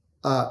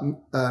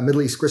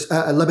East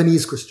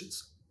Lebanese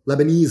Christians,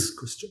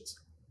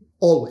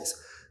 always.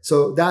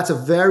 So that's a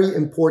very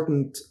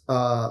important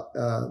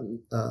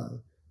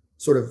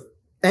sort of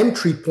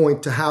entry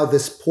point to how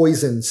this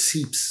poison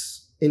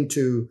seeps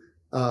into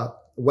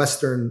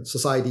Western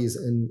societies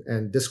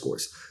and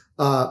discourse.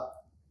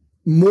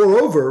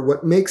 Moreover,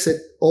 what makes it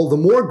all the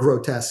more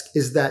grotesque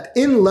is that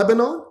in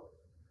Lebanon,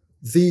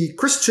 the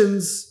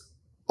Christians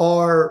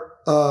are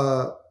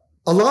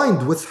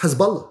aligned with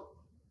Hezbollah,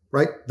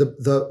 right?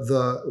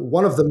 The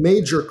one of the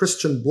major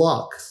Christian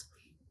blocs,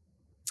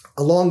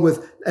 along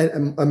with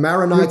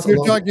Maronites.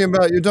 You're talking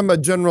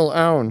about General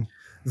Aoun,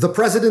 the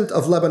president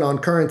of Lebanon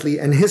currently,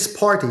 and his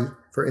party,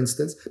 for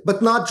instance,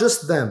 but not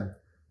just them.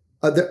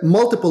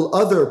 Multiple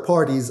other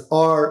parties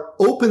are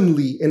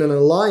openly in an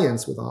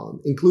alliance with Aoun,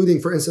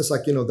 including, for instance,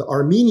 the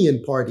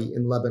Armenian party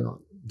in Lebanon,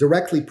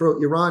 directly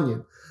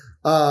pro-Iranian,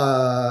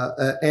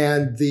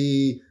 and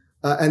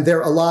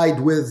they're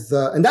allied with,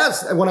 and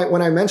that's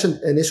when I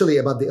mentioned initially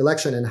about the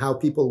election and how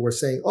people were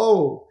saying,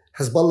 "Oh,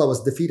 Hezbollah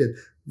was defeated."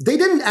 They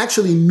didn't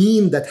actually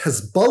mean that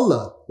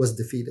Hezbollah was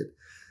defeated.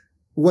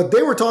 What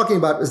they were talking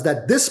about is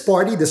that this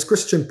party, this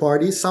Christian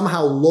party,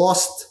 somehow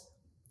lost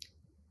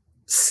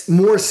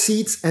more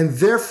seats and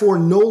therefore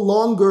no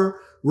longer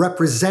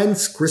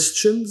represents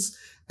Christians.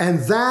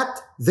 And that,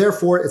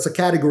 therefore, it's a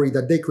category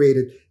that they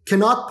created,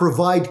 cannot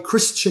provide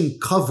Christian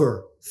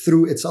cover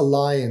through its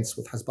alliance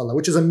with Hezbollah,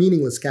 which is a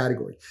meaningless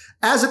category.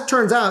 As it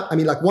turns out,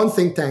 one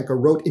think tanker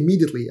wrote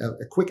immediately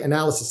a quick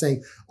analysis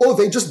saying, "Oh,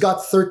 they just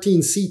got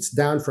 13 seats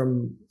down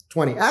from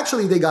 20.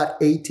 Actually, they got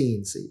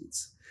 18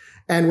 seats.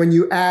 And when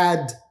you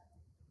add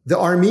the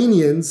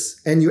Armenians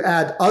and you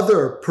add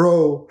other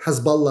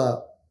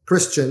pro-Hezbollah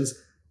Christians,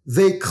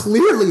 they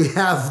clearly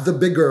have the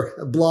bigger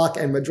bloc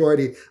and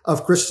majority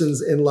of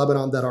Christians in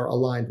Lebanon that are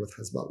aligned with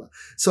Hezbollah."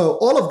 So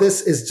all of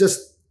this is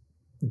just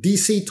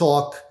DC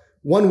talk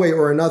one way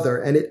or another,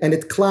 and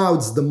it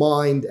clouds the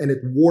mind and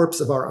it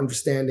warps of our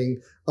understanding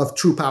of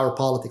true power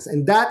politics.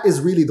 And that is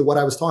really what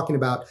I was talking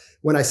about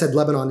when I said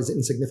Lebanon is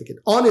insignificant.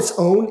 On its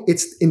own,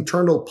 its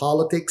internal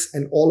politics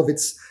and all of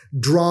its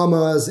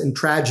dramas and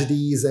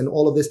tragedies and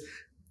all of this,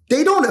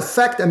 they don't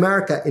affect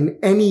America in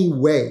any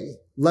way.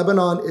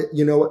 Lebanon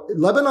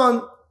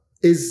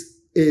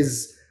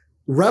is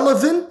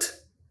relevant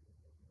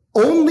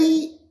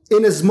only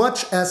in as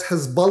much as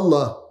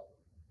Hezbollah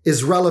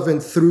is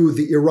relevant through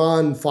the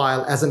Iran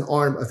file as an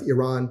arm of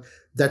Iran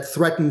that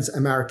threatens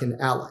American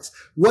allies.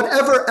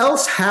 Whatever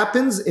else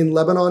happens in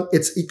Lebanon,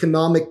 its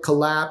economic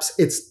collapse,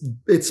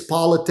 its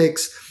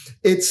politics,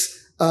 its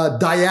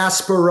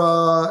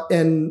diaspora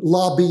and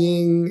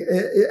lobbying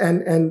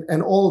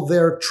and all of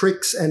their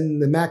tricks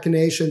and the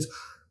machinations,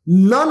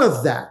 none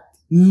of that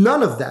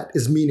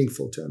is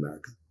meaningful to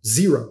America.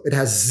 Zero. It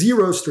has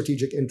zero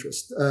strategic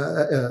interest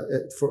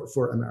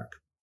for America.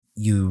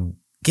 You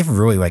give a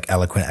really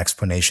eloquent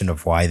explanation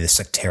of why the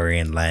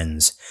sectarian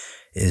lens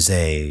is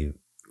a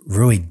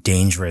really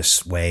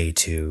dangerous way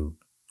to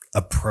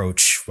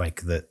approach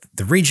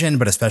the region,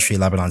 but especially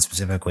Lebanon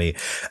specifically.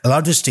 I'd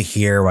love just to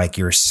hear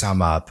your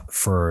sum up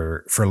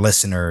for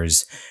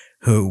listeners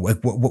who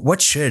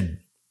what should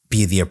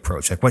be the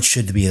approach? What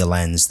should be the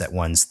lens that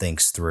one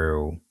thinks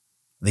through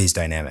these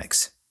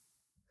dynamics?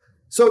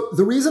 So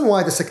the reason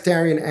why the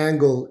sectarian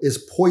angle is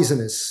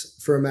poisonous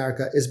for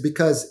America is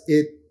because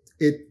it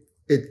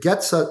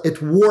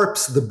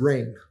warps the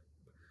brain.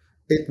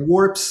 It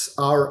warps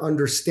our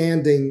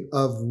understanding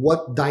of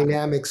what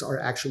dynamics are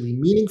actually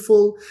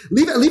meaningful,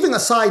 leaving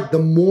aside the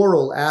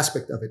moral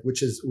aspect of it,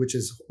 which is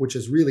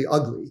really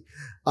ugly.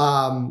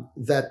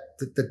 That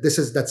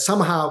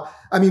somehow,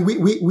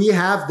 we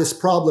have this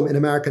problem in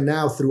America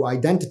now through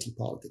identity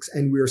politics,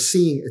 and we're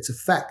seeing its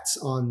effects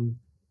on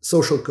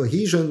social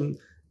cohesion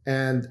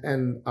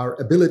and our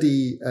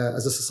ability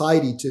as a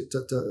society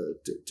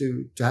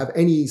to have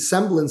any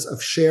semblance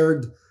of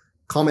shared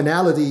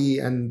commonality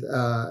and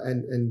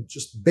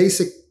just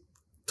basic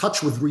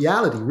touch with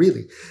reality,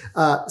 really.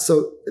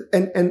 So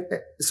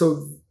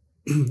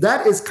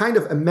that is kind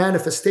of a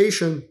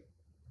manifestation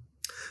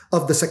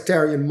of the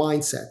sectarian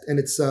mindset, and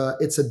it's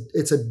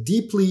a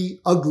deeply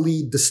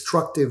ugly,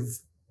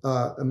 destructive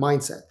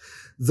mindset.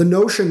 The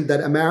notion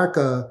that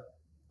America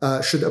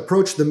should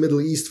approach the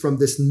Middle East from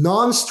this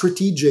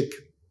non-strategic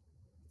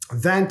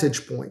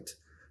vantage point,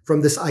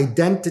 from this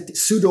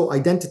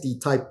pseudo-identity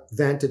type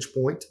vantage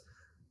point,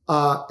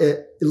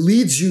 it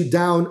leads you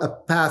down a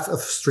path of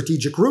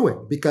strategic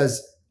ruin.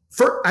 Because,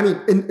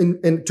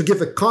 to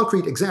give a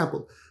concrete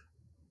example,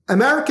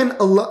 American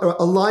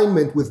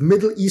alignment with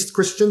Middle East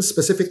Christians,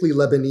 specifically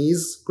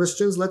Lebanese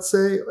Christians, let's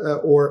say,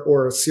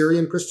 or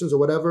Syrian Christians or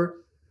whatever,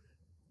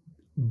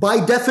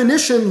 by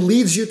definition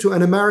leads you to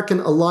an American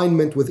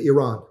alignment with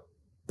Iran.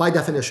 By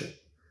definition.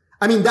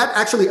 I mean, that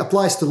actually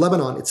applies to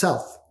Lebanon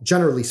itself,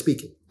 generally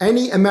speaking.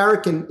 Any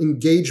American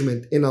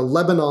engagement in a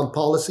Lebanon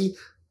policy,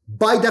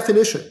 by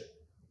definition,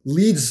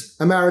 leads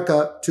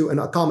America to an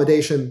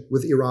accommodation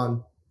with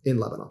Iran in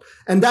Lebanon.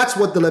 And that's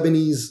what the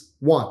Lebanese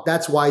want.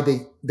 That's why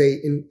they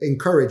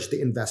encourage the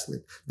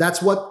investment.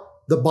 That's what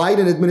the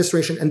Biden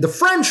administration and the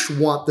French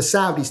want the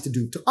Saudis to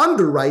do, to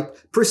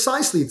underwrite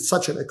precisely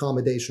such an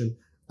accommodation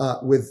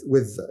with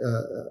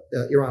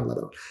Iran,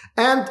 Lebanon.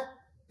 And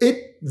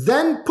it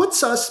then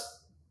puts us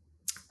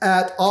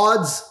at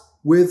odds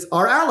with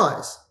our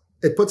allies.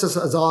 It puts us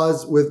at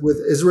odds with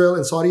Israel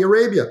and Saudi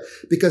Arabia,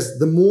 because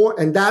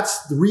and that's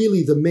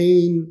really the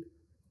main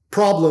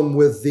problem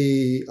with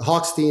the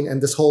Hochstein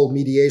and this whole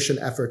mediation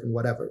effort and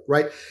whatever,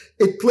 right?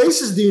 It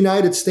places the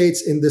United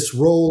States in this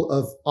role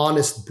of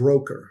honest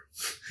broker,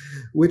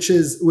 which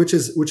is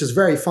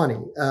very funny.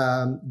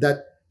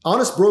 That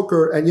honest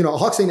broker, and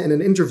Hochstein in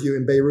an interview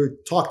in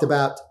Beirut talked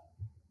about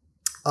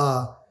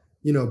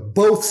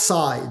both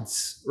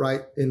sides,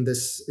 right? In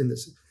this.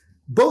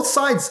 Both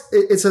sides,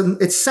 it's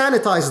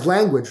sanitized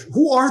language.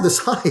 Who are the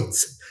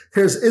sides?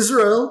 There's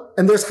Israel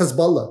and there's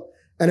Hezbollah.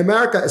 And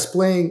America is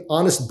playing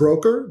honest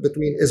broker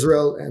between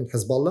Israel and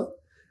Hezbollah.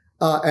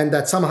 And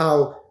that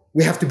somehow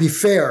we have to be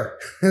fair.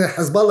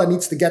 Hezbollah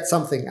needs to get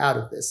something out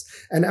of this.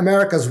 And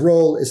America's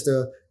role is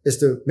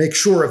to make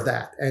sure of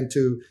that and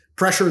to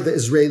pressure the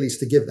Israelis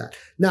to give that.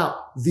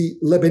 Now, the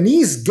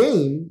Lebanese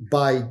game,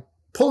 by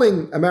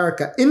pulling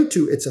America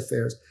into its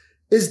affairs,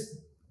 is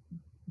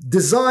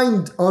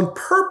designed on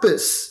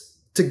purpose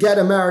to get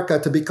America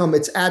to become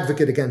its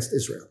advocate against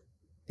Israel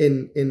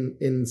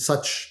in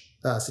such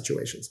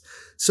situations.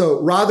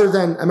 So rather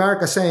than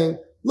America saying,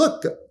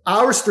 look,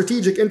 our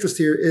strategic interest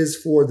here is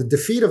for the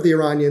defeat of the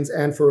Iranians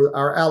and for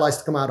our allies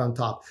to come out on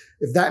top.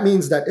 If that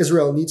means that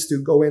Israel needs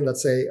to go in,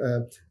 let's say,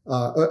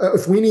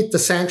 if we need to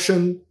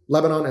sanction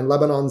Lebanon and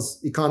Lebanon's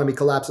economy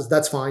collapses,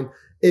 that's fine.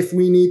 If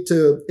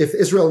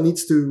Israel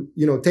needs to,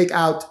 take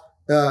out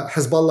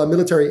Hezbollah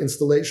military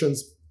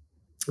installations,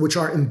 which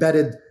are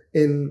embedded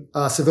in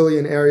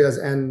civilian areas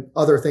and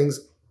other things,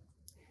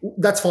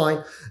 that's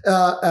fine.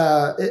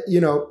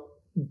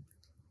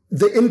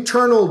 The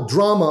internal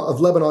drama of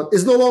Lebanon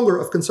is no longer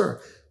of concern.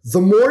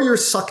 The more you're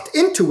sucked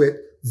into it,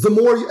 the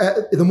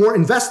more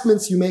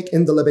investments you make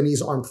in the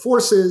Lebanese armed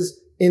forces,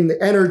 in the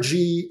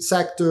energy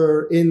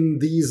sector, in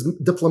these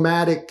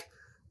diplomatic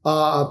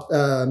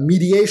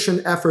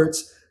mediation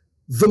efforts,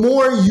 the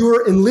more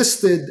you're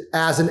enlisted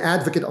as an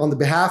advocate on the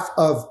behalf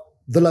of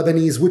the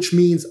Lebanese, which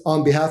means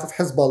on behalf of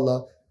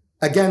Hezbollah,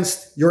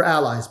 against your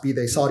allies, be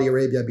they Saudi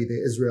Arabia, be they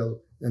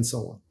Israel, and so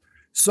on.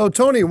 So,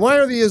 Tony, why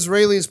are the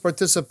Israelis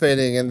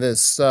participating in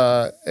this?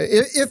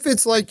 If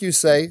it's like you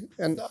say,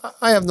 and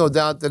I have no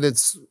doubt that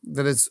it's.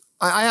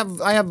 I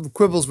have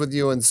quibbles with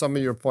you on some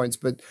of your points,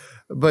 but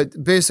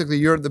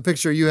basically, the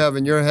picture you have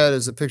in your head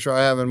is the picture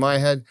I have in my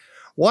head.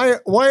 Why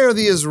are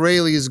the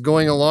Israelis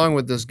going along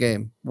with this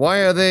game?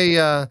 Why are they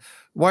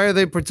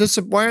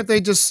participating? Why aren't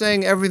they just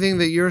saying everything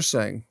that you're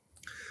saying?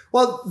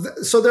 Well,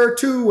 so there are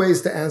two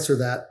ways to answer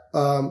that.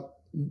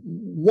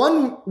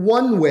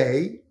 One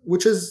way,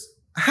 which is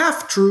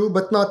half true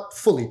but not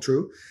fully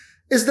true,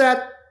 is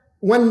that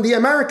when the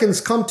Americans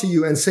come to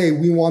you and say,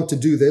 we want to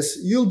do this,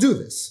 you'll do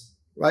this,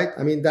 right?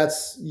 I mean,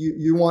 that's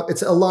you want,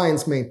 it's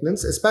alliance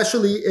maintenance,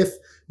 especially if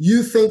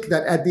you think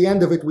that at the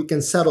end of it we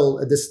can settle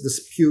this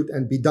dispute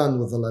and be done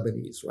with the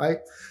Lebanese, right?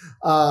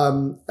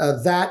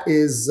 That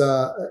is,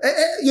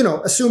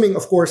 assuming,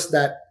 of course,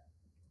 that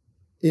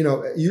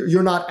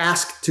you're not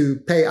asked to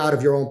pay out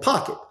of your own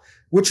pocket,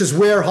 which is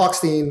where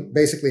Hochstein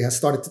basically has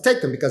started to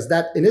take them, because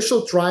that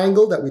initial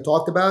triangle that we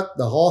talked about,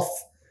 the Hof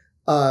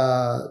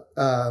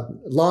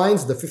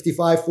lines, the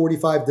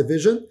 55-45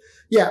 division,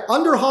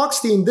 under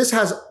Hochstein, this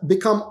has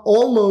become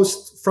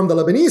almost, from the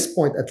Lebanese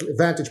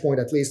vantage point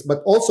at least,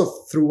 but also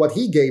through what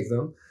he gave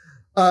them,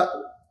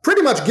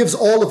 pretty much gives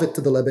all of it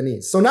to the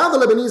Lebanese. So now the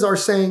Lebanese are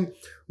saying,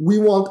 we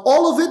want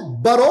all of it,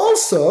 but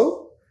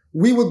also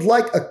we would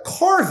like a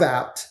carve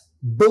out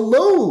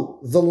below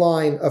the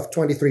line of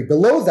 23,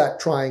 below that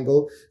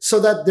triangle, so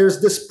that there's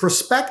this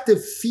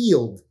prospective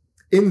field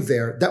in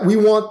there that we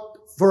want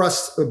for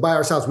us by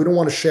ourselves. We don't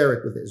want to share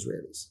it with the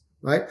Israelis,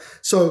 right?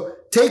 So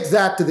take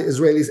that to the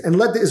Israelis and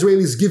let the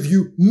Israelis give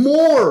you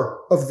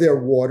more of their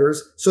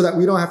waters so that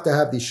we don't have to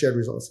have these shared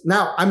resources.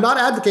 Now, I'm not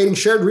advocating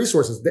shared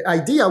resources. The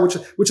idea,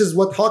 which is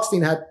what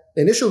Hochstein had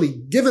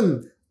initially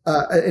given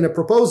in a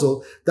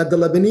proposal, that the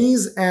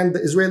Lebanese and the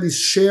Israelis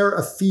share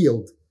a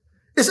field,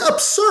 is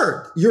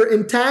absurd. You're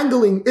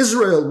entangling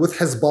Israel with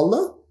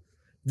Hezbollah.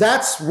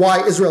 That's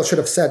why Israel should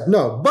have said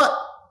no. But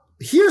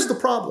here's the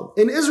problem.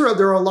 In Israel,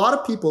 there are a lot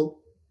of people,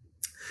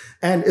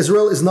 and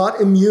Israel is not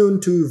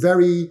immune to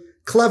very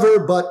clever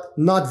but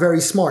not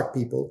very smart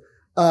people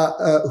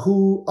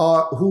who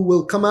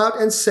will come out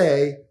and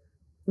say,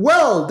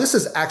 well, this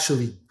is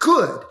actually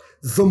good.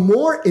 The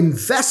more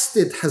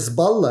invested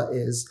Hezbollah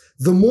is,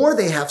 the more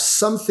they have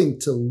something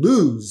to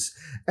lose.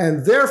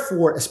 And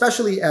therefore,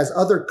 especially as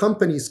other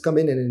companies come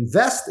in and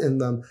invest in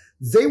them,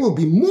 they will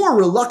be more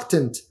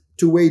reluctant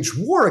to wage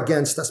war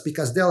against us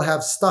because they'll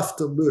have stuff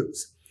to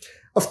lose.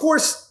 Of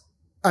course,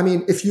 I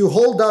mean, if you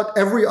hold out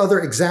every other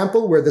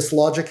example where this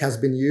logic has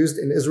been used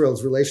in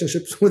Israel's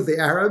relationships with the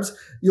Arabs,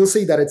 you'll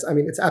see that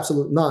it's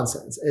absolute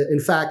nonsense. In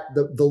fact,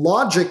 the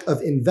logic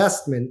of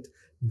investment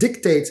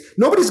dictates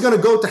nobody's going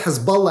to go to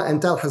Hezbollah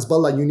and tell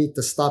Hezbollah, you need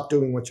to stop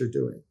doing what you're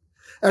doing.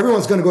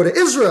 Everyone's going to go to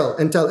Israel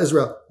and tell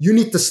Israel, you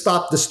need to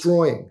stop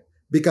destroying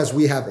because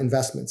we have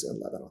investments in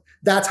Lebanon.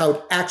 That's how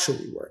it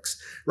actually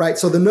works, right?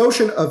 So the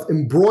notion of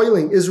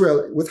embroiling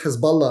Israel with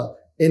Hezbollah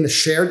in a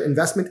shared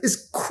investment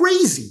is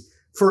crazy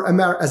for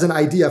as an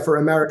idea for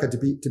America to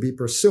be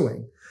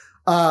pursuing.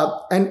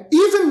 And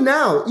even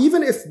now,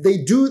 even if the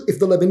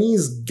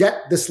Lebanese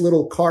get this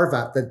little carve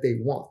out that they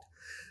want,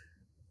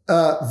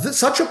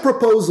 such a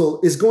proposal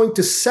is going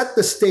to set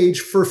the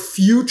stage for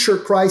future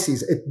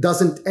crises. It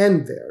doesn't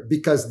end there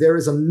because there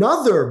is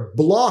another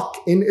block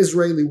in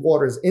Israeli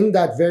waters in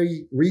that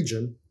very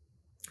region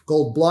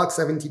called Block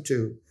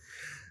 72,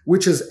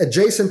 which is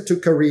adjacent to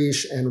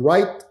Karish and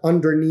right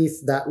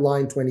underneath that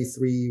line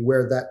 23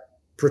 where that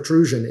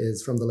protrusion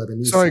is from the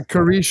Lebanese. Sorry,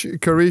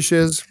 Karish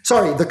is?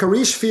 Sorry, the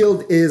Karish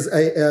field is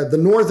the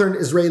northern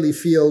Israeli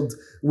field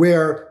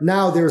where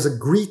now there's a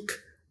Greek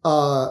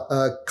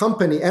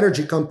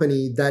energy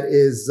company that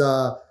is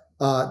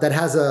that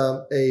has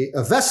a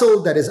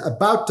vessel that is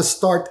about to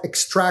start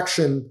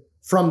extraction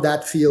from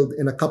that field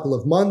in a couple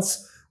of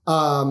months,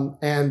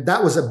 and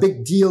that was a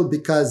big deal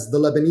because the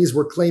Lebanese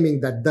were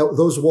claiming that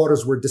those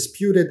waters were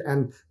disputed,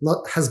 and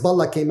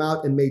Hezbollah came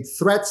out and made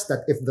threats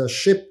that if the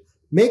ship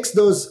makes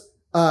those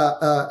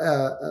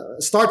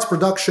starts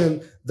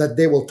production, that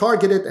they will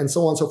target it, and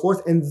so on and so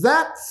forth. And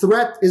that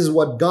threat is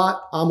what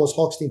got Amos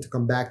Hochstein to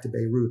come back to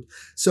Beirut.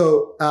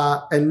 So,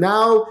 and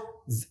now,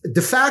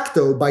 de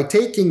facto, by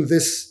taking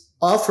this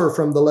offer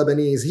from the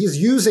Lebanese, he's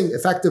using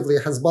effectively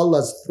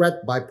Hezbollah's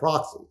threat by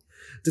proxy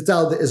to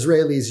tell the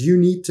Israelis, you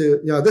need to,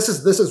 this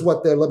is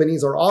what the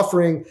Lebanese are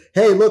offering.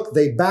 Hey, look,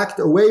 they backed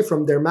away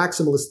from their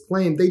maximalist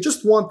claim. They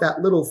just want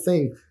that little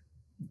thing.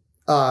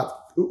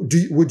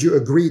 Would you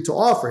agree to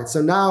offer it?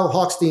 So now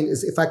Hochstein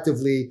is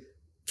effectively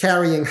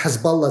carrying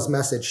Hezbollah's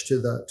message to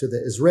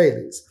the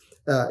Israelis,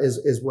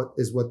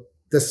 is what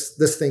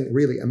this thing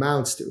really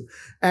amounts to.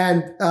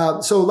 And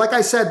so, like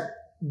I said,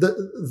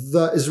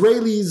 the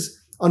Israelis,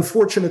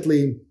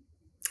 unfortunately,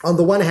 on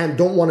the one hand,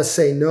 don't want to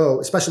say no,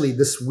 especially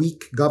this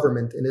weak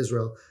government in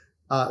Israel,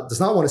 does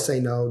not want to say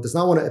no, does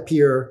not want to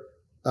appear,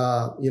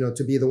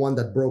 to be the one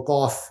that broke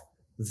off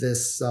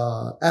this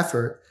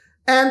effort.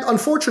 And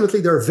unfortunately,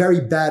 there are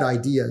very bad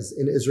ideas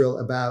in Israel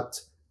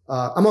about,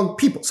 among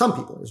some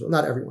people in Israel,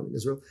 not everyone in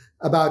Israel,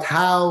 about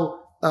how,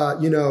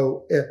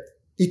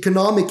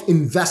 economic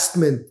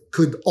investment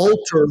could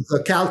alter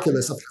the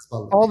calculus of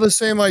Hezbollah. All the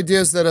same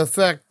ideas that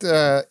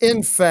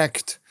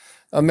infect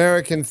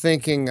American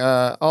thinking,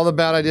 all the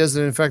bad ideas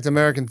that infect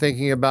American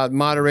thinking about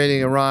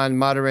moderating Iran,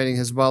 moderating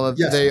Hezbollah,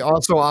 yes. They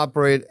also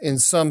operate in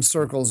some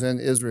circles in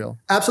Israel.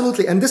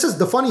 Absolutely. And this is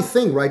the funny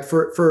thing, right?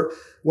 For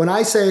when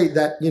I say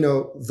that,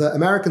 the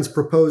Americans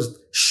proposed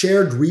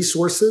shared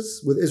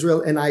resources with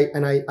Israel, and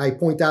I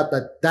point out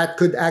that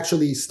could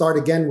actually start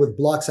again with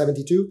Block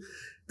 72,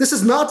 this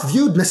is not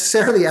viewed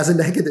necessarily as a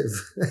negative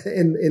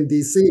in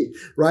DC,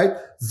 right?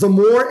 The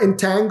more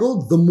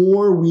entangled, the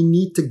more we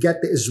need to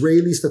get the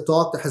Israelis to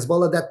talk to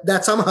Hezbollah.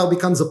 That somehow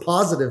becomes a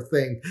positive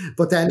thing,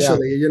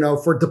 potentially,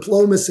 for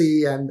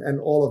diplomacy and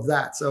all of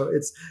that. So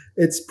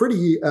it's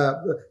pretty,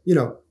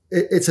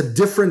 it's a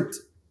different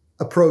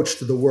approach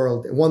to the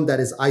world, one that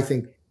is, I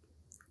think,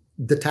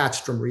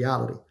 detached from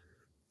reality.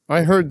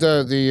 I heard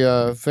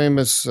the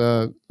famous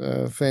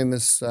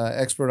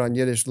expert on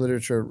Yiddish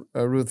literature,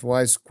 Ruth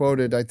Weiss,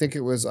 quoted, I think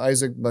it was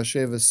Isaac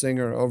Bashevis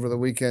Singer over the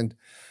weekend,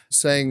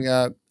 saying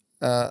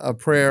a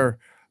prayer,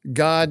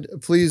 God,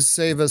 please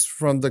save us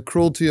from the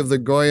cruelty of the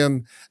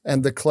Goyim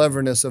and the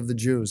cleverness of the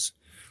Jews.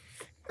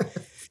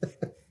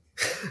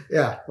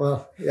 Yeah,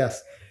 well,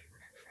 yes.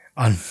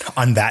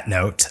 On that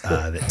note,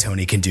 that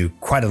Tony can do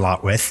quite a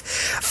lot with.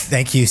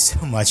 Thank you so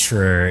much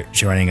for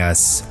joining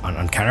us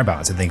on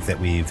Counterbalance. I think that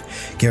we've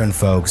given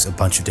folks a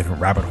bunch of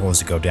different rabbit holes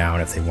to go down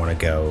if they want to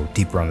go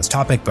deeper on this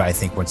topic. But I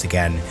think once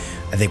again,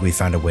 we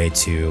found a way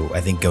to,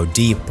 go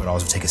deep, but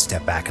also take a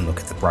step back and look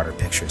at the broader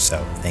picture.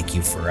 So thank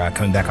you for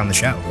coming back on the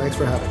show. Thanks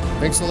for having me.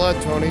 Thanks a lot,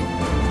 Tony.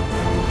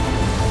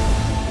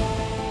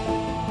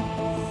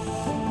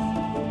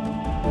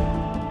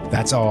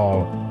 That's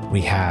all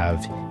we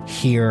have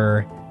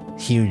here.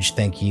 Huge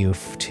thank you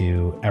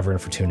to everyone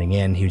for tuning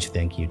in. Huge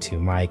thank you to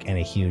Mike, and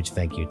a huge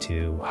thank you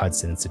to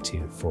Hudson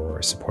Institute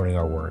for supporting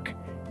our work.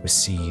 We'll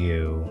see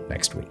you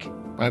next week.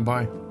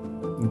 Bye-bye.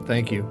 And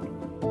thank you.